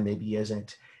client-side, maybe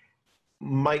isn't.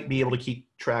 Might be able to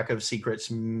keep track of secrets,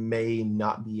 may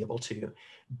not be able to.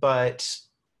 But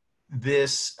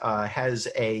this has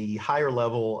a higher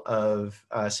level of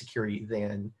security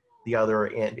than the other.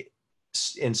 And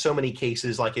in so many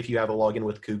cases, like if you have a login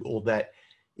with Google that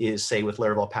is, say, with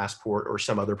Laravel Passport or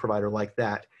some other provider like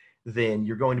that, then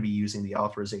you're going to be using the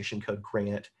authorization code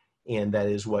grant. And that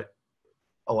is what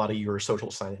a lot of your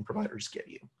social sign-in providers give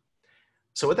you.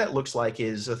 So what that looks like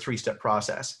is a three-step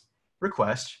process: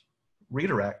 request,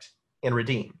 redirect, and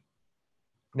redeem.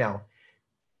 Now,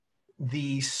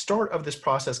 the start of this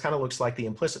process kind of looks like the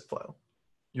implicit flow.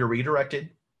 You're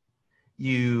redirected,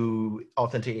 you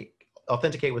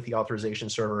authenticate with the authorization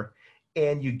server,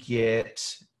 and you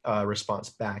get a response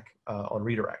back on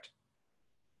redirect.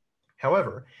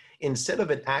 However, instead of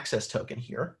an access token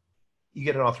here, you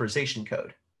get an authorization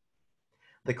code.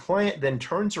 The client then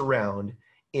turns around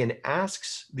and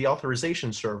asks the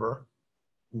authorization server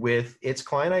with its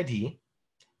client ID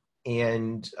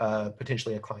and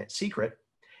potentially a client secret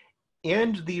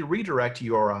and the redirect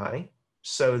URI,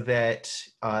 so that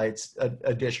it's an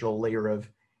additional layer of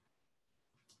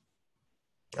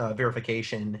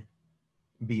verification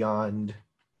beyond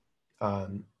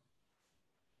the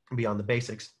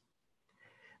basics.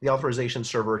 The authorization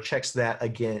server checks that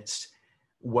against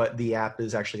what the app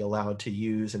is actually allowed to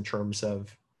use in terms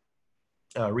of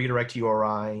redirect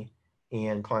URI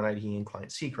and client ID and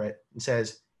client secret, and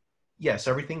says, yes,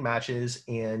 everything matches,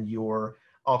 and your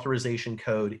authorization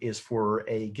code is for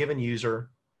a given user,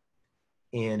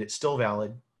 and it's still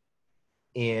valid,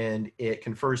 and it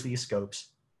confers these scopes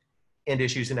and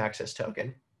issues an access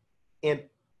token and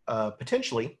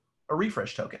potentially a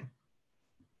refresh token.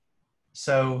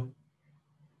 So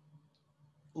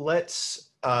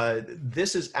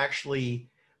this is actually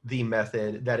the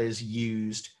method that is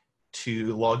used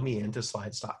to log me into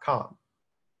slides.com.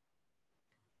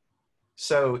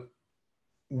 So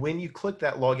when you click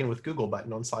that login with Google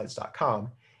button on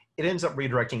slides.com, it ends up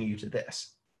redirecting you to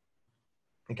this,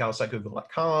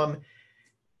 accounts.google.com.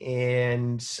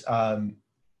 And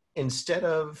instead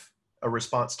of a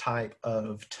response type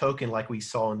of token like we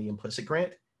saw in the implicit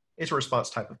grant, it's a response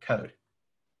type of code.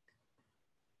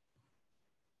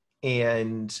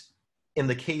 And in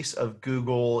the case of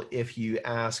Google, if you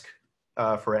ask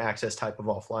for an access type of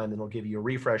offline, then it'll give you a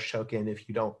refresh token. If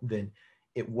you don't, then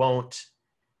it won't.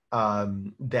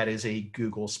 That is a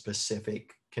Google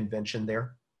specific convention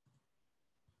there.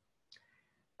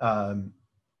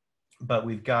 But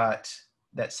we've got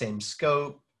that same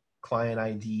scope, client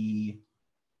ID,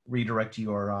 redirect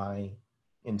URI,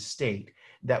 and state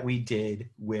that we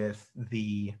did with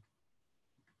the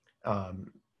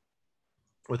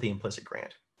implicit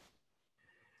grant.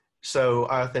 So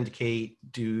I authenticate,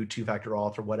 do two-factor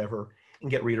auth or whatever,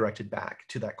 and get redirected back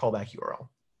to that callback URL.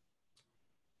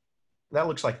 That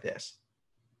looks like this.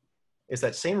 It's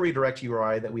that same redirect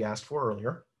URI that we asked for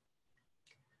earlier,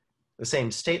 the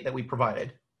same state that we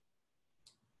provided,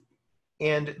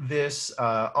 and this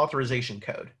authorization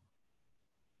code,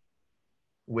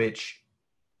 which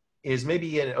is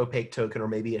maybe an opaque token, or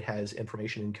maybe it has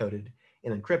information encoded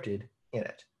and encrypted in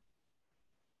it.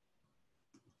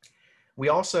 We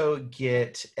also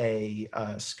get a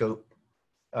scope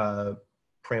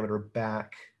parameter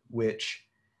back, which,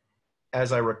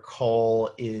 as I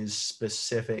recall, is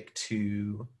specific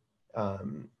to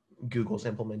Google's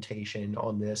implementation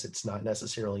on this. It's not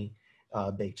necessarily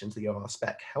baked into the OAuth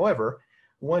spec. However,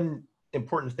 one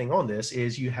important thing on this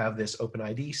is you have this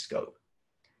OpenID scope.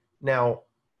 Now,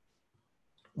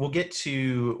 we'll get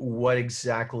to what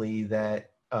exactly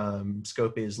that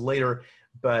scope is later,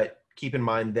 but keep in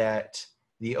mind that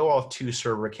the OAuth 2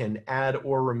 server can add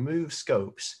or remove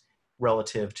scopes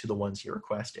relative to the ones you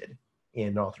requested in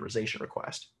an authorization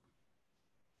request.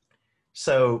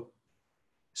 So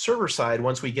server side,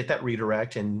 once we get that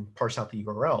redirect and parse out the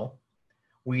URL,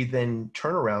 we then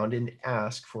turn around and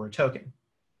ask for a token.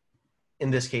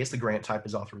 In this case, the grant type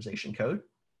is authorization code.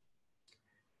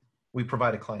 We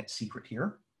provide a client secret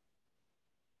here.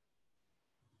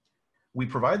 We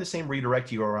provide the same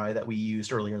redirect URI that we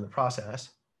used earlier in the process,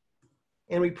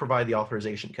 and we provide the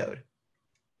authorization code.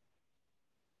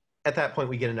 At that point,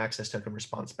 we get an access token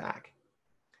response back.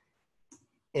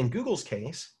 In Google's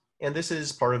case, and this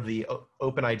is part of the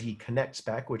OpenID Connect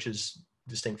spec, which is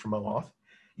distinct from OAuth,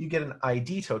 you get an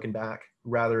ID token back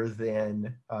rather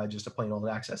than just a plain old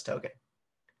access token.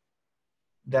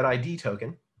 That ID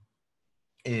token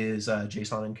is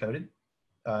JSON encoded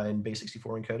and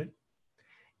base64 encoded.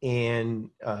 And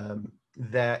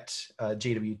that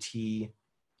JWT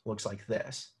looks like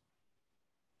this.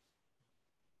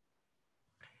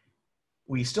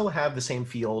 We still have the same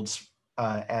fields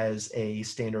as a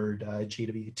standard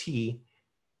JWT,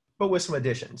 but with some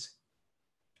additions.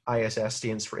 ISS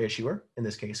stands for issuer, in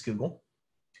this case, Google.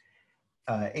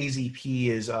 AZP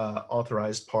is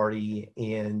authorized party,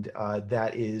 and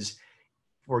that is,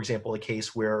 for example, a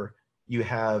case where you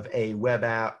have a web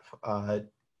app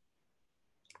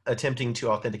attempting to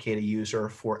authenticate a user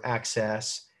for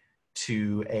access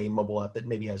to a mobile app that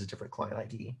maybe has a different client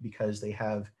ID because they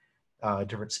have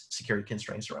different security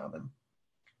constraints around them.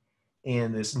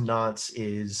 And this nonce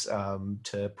is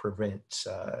to prevent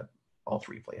auth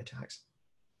replay attacks.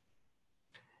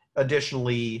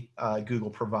 Additionally,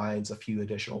 Google provides a few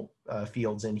additional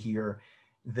fields in here.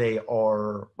 They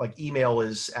are, like, email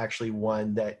is actually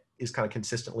one that is kind of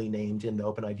consistently named in the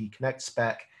OpenID Connect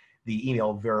spec. The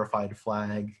email verified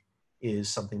flag is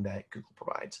something that Google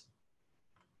provides.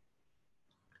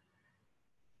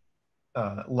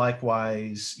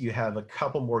 Likewise, you have a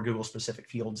couple more Google specific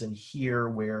fields in here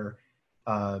where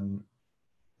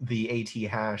the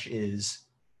AT hash is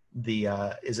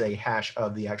a hash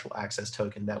of the actual access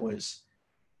token that was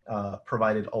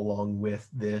provided along with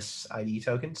this ID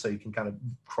token. So you can kind of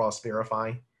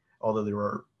cross-verify, although there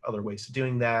are other ways of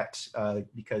doing that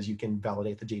because you can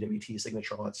validate the JWT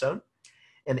signature on its own.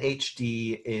 And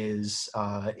HD is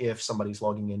if somebody's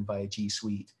logging in via G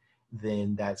Suite,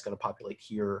 then that's going to populate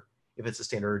here. If it's a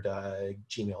standard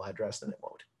Gmail address, then it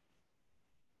won't.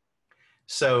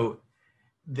 So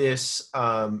this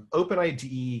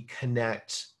OpenID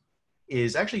Connect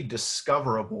is actually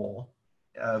discoverable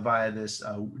via this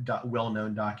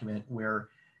well-known document where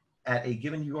at a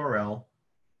given URL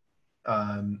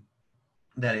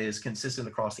that is consistent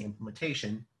across the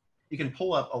implementation, you can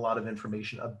pull up a lot of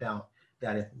information about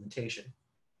that implementation.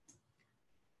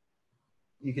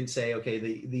 You can say, okay,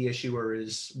 the issuer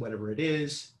is whatever it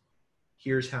is.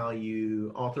 Here's how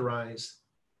you authorize.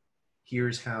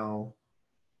 Here's how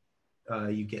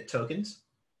you get tokens.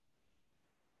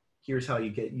 Here's how you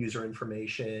get user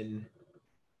information.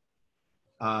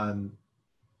 You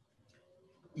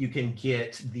can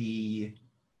get the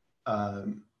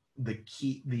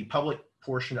key, the public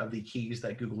portion of the keys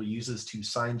that Google uses to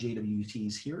sign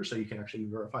JWTs here, so you can actually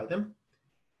verify them.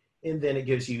 And then it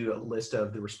gives you a list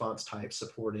of the response types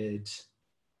supported,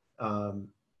 how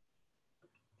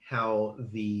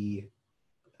the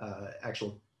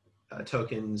actual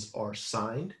tokens are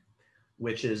signed,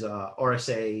 which is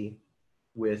RSA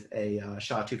with a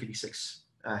SHA-256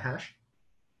 hash,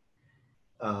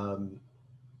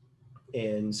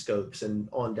 and scopes, and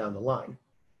on down the line.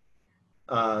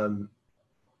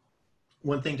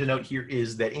 One thing to note here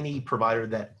is that any provider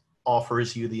that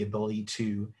offers you the ability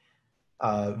to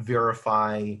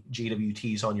verify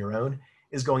JWTs on your own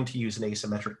is going to use an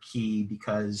asymmetric key,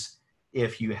 because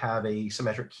if you have a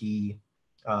symmetric key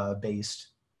based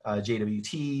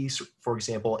JWTs, for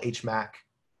example, HMAC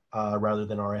rather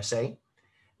than RSA,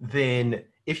 then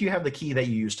if you have the key that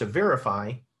you use to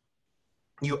verify,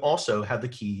 you also have the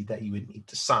key that you would need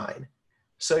to sign.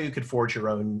 So you could forge your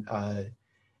own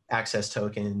access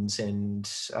tokens, and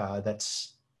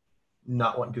that's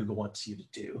not what Google wants you to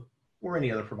do, or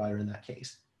any other provider in that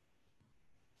case.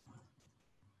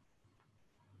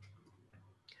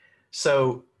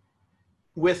 So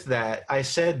with that, I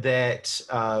said that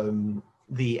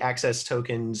the access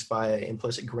tokens via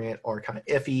implicit grant are kind of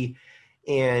iffy,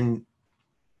 and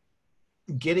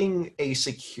getting a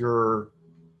secure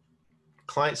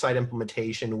client-side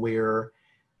implementation where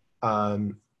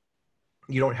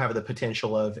you don't have the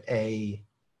potential of a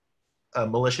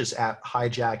malicious app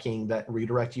hijacking that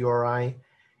redirect URI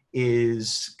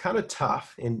is kind of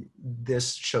tough, and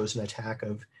this shows an attack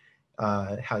of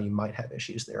how you might have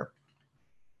issues there.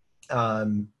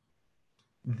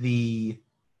 The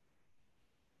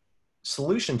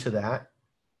solution to that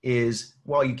is,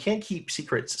 while you can't keep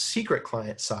secrets secret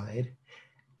client side,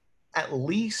 at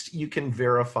least you can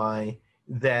verify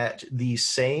that the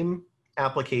same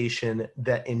application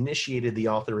that initiated the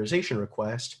authorization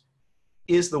request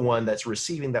is the one that's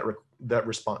receiving that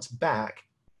response back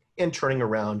and turning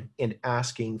around and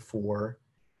asking for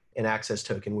an access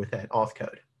token with that auth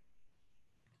code.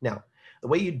 Now, the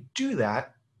way you do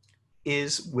that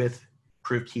is with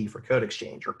proof key for code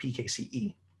exchange, or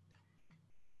PKCE.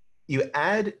 You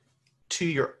add to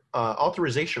your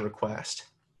authorization request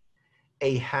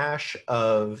a hash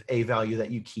of a value that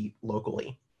you keep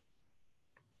locally.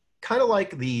 Kind of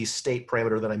like the state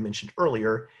parameter that I mentioned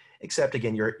earlier, except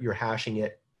again, you're hashing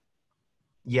it.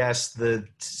 Yes, the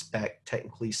spec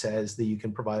technically says that you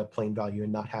can provide a plain value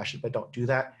and not hash it, but don't do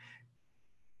that.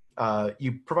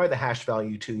 You provide the hashed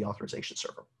value to the authorization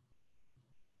server.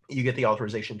 You get the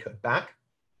authorization code back,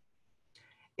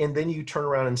 and then you turn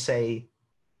around and say,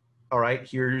 all right,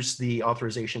 here's the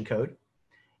authorization code.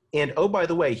 And oh, by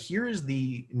the way, here's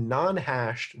the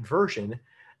non-hashed version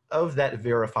of that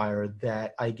verifier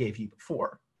that I gave you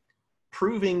before,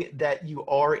 proving that you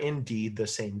are indeed the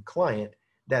same client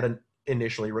that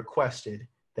initially requested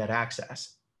that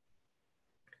access.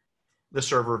 The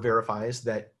server verifies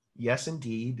that, yes,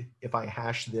 indeed, if I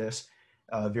hash this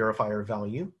verifier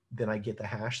value, then I get the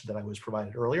hash that I was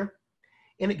provided earlier,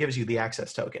 and it gives you the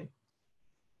access token.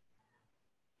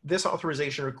 This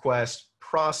authorization request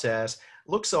process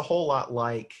looks a whole lot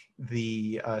like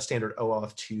the standard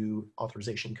OAuth 2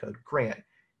 authorization code grant,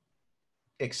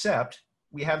 except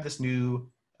we have this new,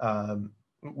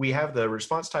 we have the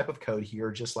response type of code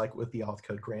here, just like with the auth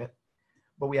code grant,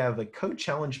 but we have a code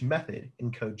challenge method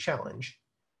in code challenge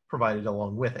provided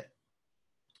along with it.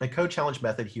 The code challenge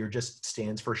method here just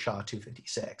stands for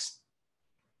SHA-256.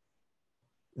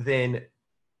 Then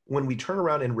when we turn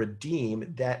around and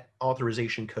redeem that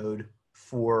authorization code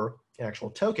for an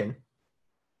actual token,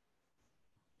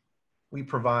 we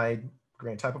provide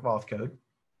grant type of auth code,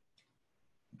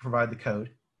 provide the code,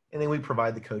 and then we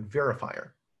provide the code verifier.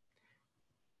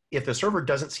 If the server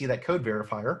doesn't see that code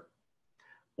verifier,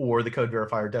 or the code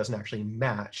verifier doesn't actually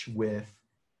match with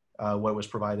what was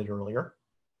provided earlier,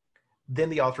 then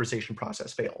the authorization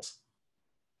process fails.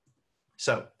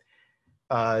 So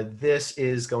this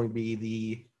is going to be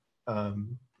the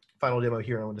final demo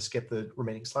here. I want to skip the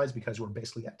remaining slides because we're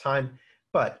basically at time,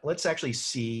 but let's actually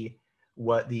see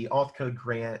what the auth code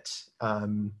grant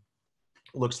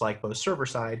looks like, both server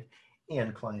side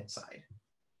and client side.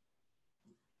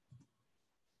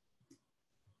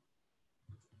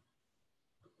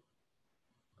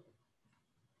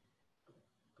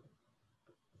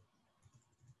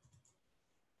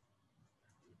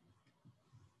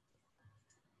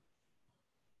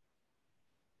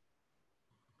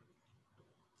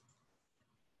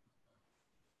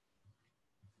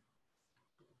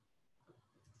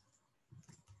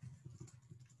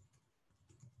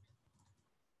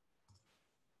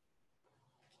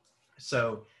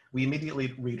 So we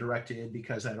immediately redirected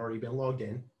because I'd already been logged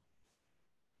in.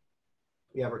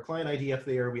 We have our client ID up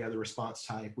there, we have the response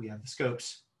type, we have the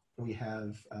scopes, and we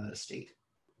have state.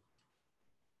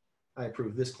 I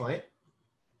approve this client.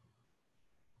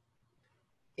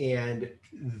 And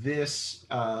this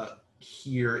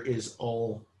here is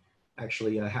all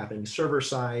actually happening server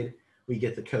side. We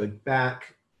get the code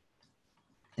back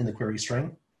in the query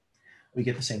string. We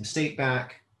get the same state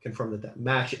back, confirm that that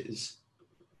matches.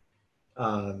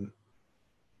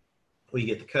 We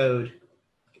get the code,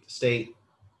 get the state,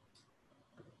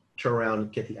 turn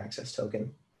around, get the access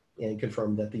token, and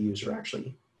confirm that the user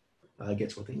actually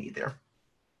gets what they need there.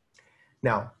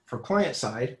 Now, for client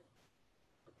side,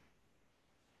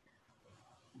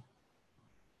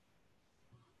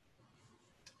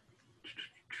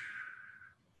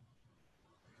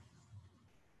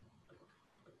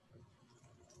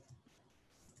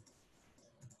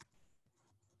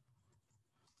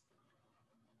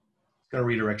 it's going to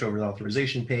redirect over the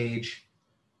authorization page.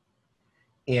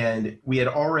 And we had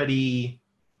already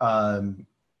gotten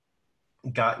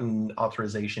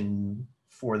authorization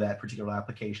for that particular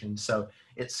application. So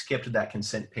it skipped that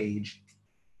consent page,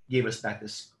 gave us back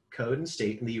this code and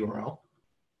state in the URL.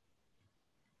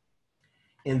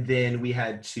 And then we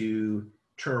had to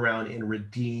turn around and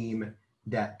redeem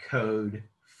that code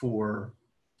for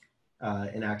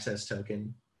an access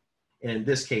token. And in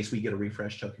this case, we get a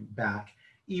refresh token back,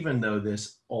 even though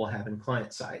this all happened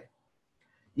client side.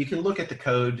 You can look at the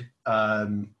code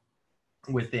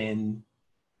within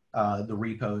the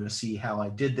repo to see how I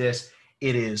did this.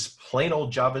 It is plain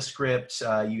old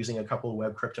JavaScript using a couple of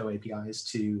web crypto APIs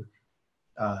to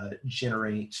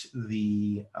generate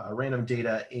the random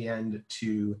data and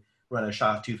to run a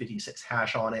SHA-256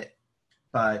 hash on it,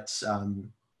 but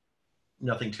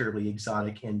nothing terribly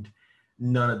exotic, and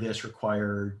none of this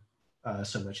required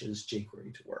so much as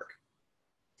jQuery to work.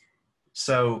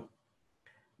 So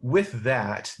with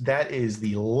that, that is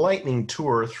the lightning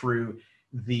tour through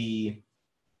the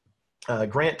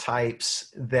grant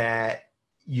types that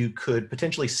you could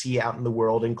potentially see out in the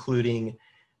world, including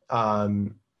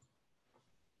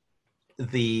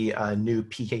the new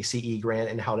PKCE grant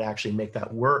and how to actually make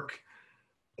that work.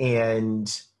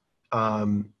 And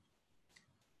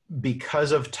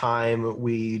because of time,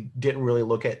 we didn't really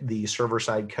look at the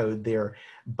server-side code there,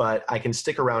 but I can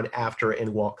stick around after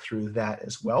and walk through that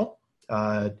as well,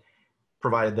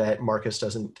 provided that Marcus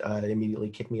doesn't immediately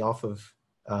kick me off of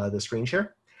the screen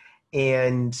share.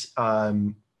 And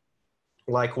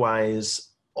likewise,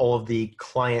 all of the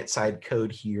client-side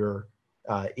code here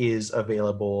is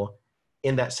available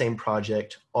in that same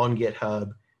project on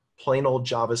GitHub. Plain old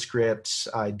JavaScript.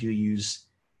 I do use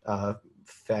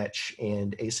fetch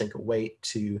and async await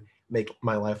to make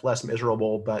my life less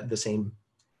miserable, but the same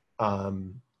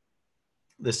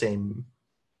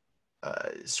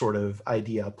sort of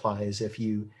idea applies if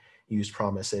you use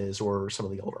promises or some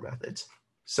of the older methods.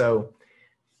 So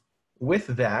with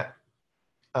that,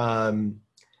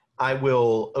 I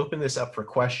will open this up for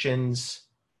questions.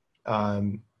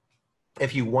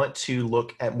 If you want to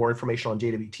look at more information on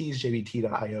JWTs,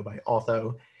 jwt.io by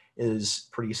Auth is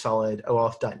pretty solid.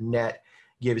 OAuth.net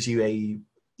gives you a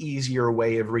easier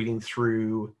way of reading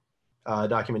through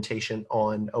documentation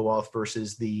on OAuth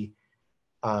versus the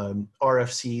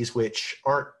RFCs, which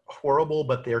aren't horrible,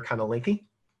 but they're kind of lengthy.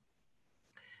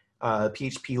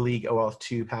 PHP League OAuth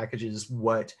 2 package is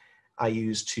what I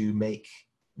use to make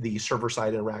the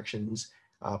server-side interactions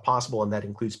possible, and that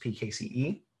includes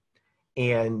PKCE.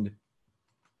 And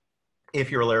if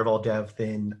you're a Laravel dev,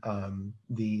 then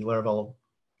the Laravel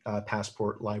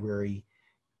Passport library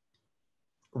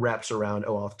wraps around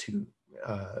OAuth 2,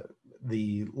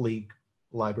 the League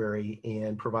library,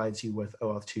 and provides you with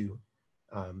OAuth 2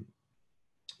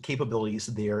 capabilities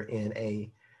there in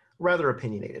a rather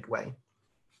opinionated way.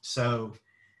 So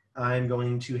I'm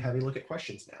going to have a look at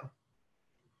questions now.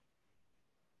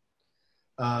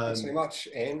 Thanks very much,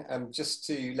 Ian. Just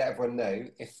to let everyone know,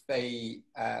 if they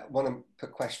want to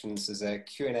put questions, there's a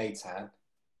Q&A tab.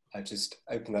 Just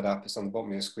open that up. It's on the bottom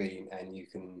of your screen, and you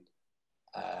can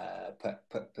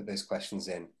put those questions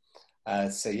in.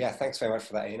 So yeah, thanks very much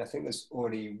for that, Ian. I think there's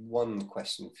already one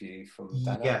question for you from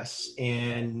Dana. Yes,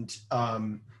 and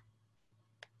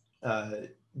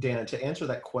Dana, to answer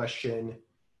that question,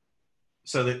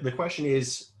 so the question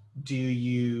is,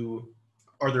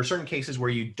 are there certain cases where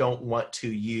you don't want to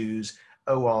use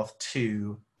OAuth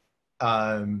 2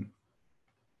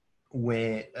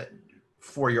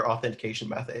 for your authentication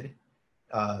method?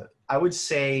 I would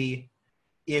say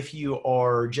if you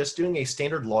are just doing a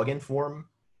standard login form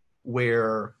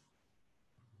where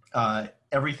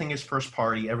everything is first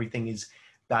party, everything is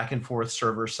back and forth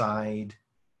server side,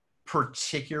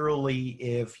 particularly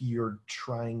if you're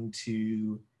trying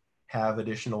to have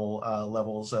additional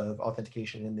levels of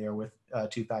authentication in there with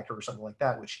two-factor or something like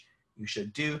that, which you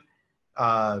should do,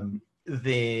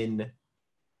 then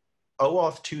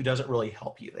OAuth 2 doesn't really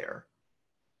help you there.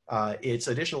 It's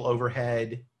additional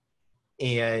overhead,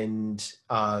 and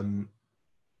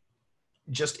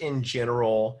just in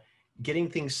general, getting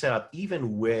things set up,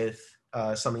 even with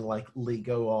something like League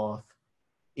OAuth,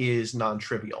 is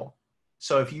non-trivial.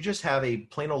 So if you just have a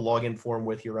plain old login form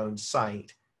with your own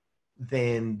site,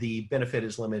 then the benefit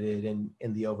is limited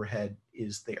and the overhead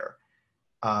is there.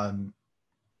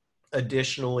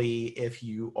 Additionally, if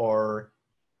you are,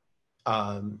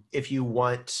 if you're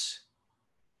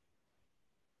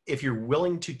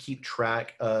willing to keep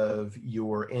track of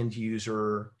your end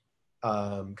user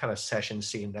kind of session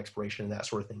state and expiration and that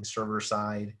sort of thing, server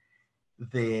side,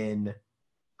 then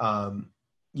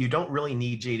you don't really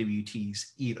need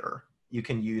JWTs either. You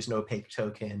can use an opaque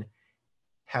token.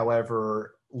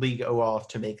 However, League OAuth,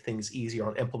 to make things easier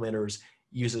on implementers,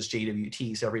 uses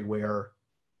JWTs everywhere.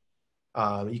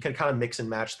 You can kind of mix and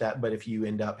match that, but if you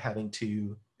end up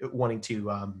wanting to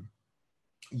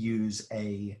use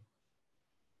an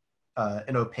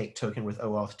opaque token with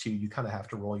OAuth 2, you kind of have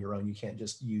to roll your own. You can't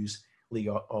just use League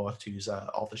OAuth 2's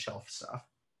off-the-shelf stuff.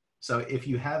 So if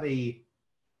you have a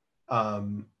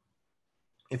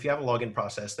login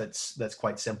process that's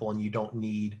quite simple and you don't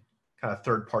need kind of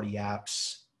third-party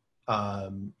apps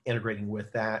integrating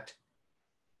with that,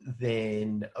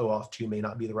 then OAuth 2 may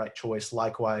not be the right choice.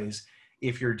 Likewise,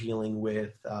 if you're dealing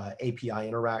with API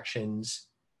interactions,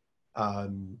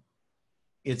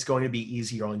 it's going to be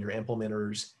easier on your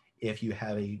implementers if you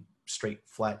have a straight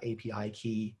flat API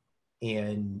key.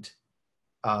 And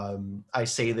I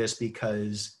say this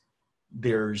because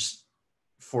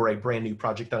for a brand new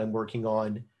project that I'm working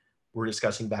on, we're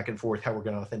discussing back and forth how we're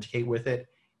going to authenticate with it.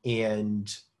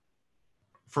 And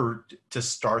to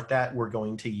start that, we're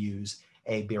going to use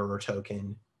a bearer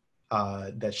token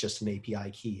that's just an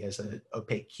API key as an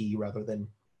opaque key rather than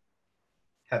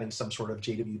having some sort of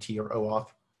JWT or OAuth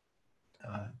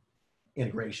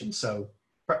integration. So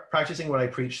practicing what I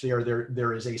preach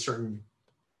there is a certain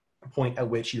point at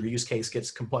which your use case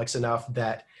gets complex enough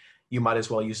that you might as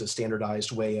well use a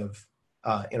standardized way of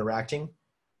interacting.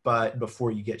 But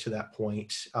before you get to that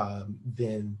point,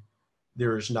 then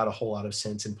there's not a whole lot of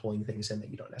sense in pulling things in that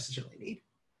you don't necessarily need.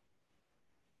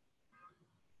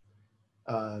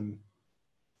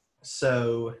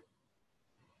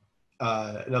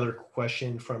 Another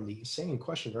question from the same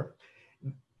questioner.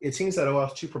 It seems that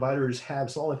OAuth 2 providers have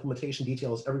small implementation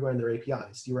details everywhere in their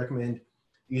APIs. Do you recommend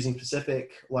using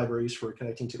specific libraries for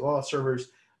connecting to OAuth servers,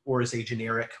 or is a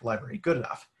generic library good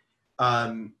enough?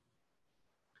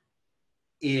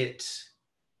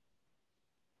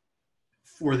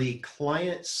 For the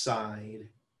client side,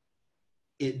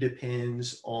 it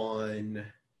depends on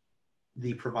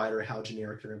the provider, how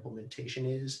generic their implementation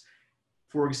is.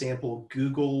 For example,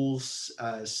 Google's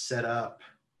setup,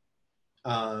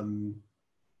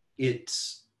 it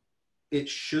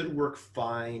should work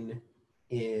fine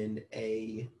in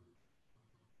a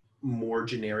more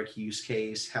generic use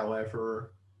case.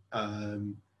 However,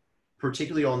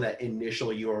 particularly on that initial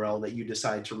URL that you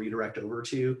decide to redirect over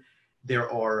to,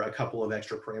 there are a couple of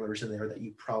extra parameters in there that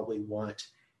you probably want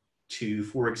to,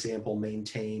 for example,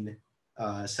 maintain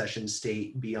session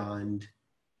state beyond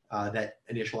that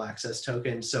initial access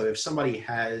token. So if somebody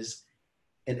has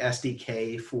an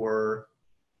SDK for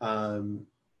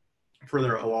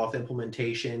their OAuth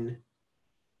implementation,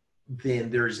 then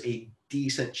there's a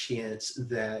decent chance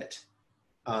that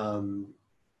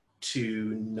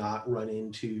to not run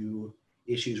into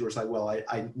issues where it's like, well,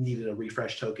 I needed a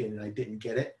refresh token and I didn't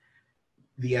get it.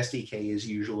 The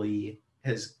SDK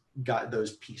has got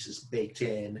those pieces baked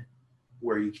in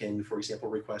where you can, for example,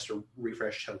 request a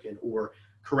refresh token or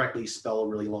correctly spell a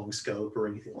really long scope or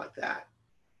anything like that.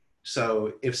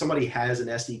 So if somebody has an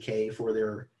SDK for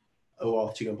their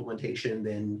OAuth 2 implementation,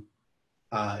 then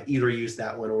either use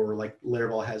that one, or like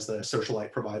Laravel has the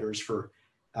Socialite providers for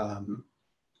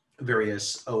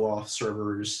various OAuth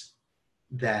servers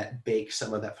that bake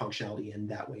some of that functionality in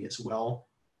that way as well.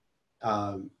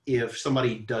 If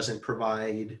somebody doesn't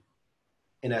provide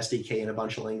an SDK in a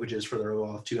bunch of languages for their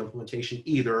OAuth 2 implementation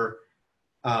either,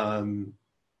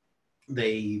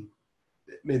 they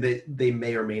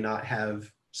may or may not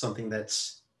have something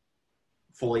that's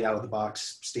fully out of the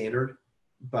box standard.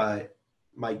 But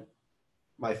my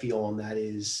feel on that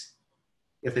is,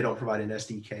 if they don't provide an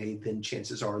SDK, then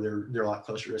chances are they're a lot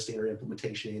closer to a standard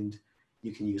implementation and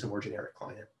you can use a more generic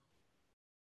client.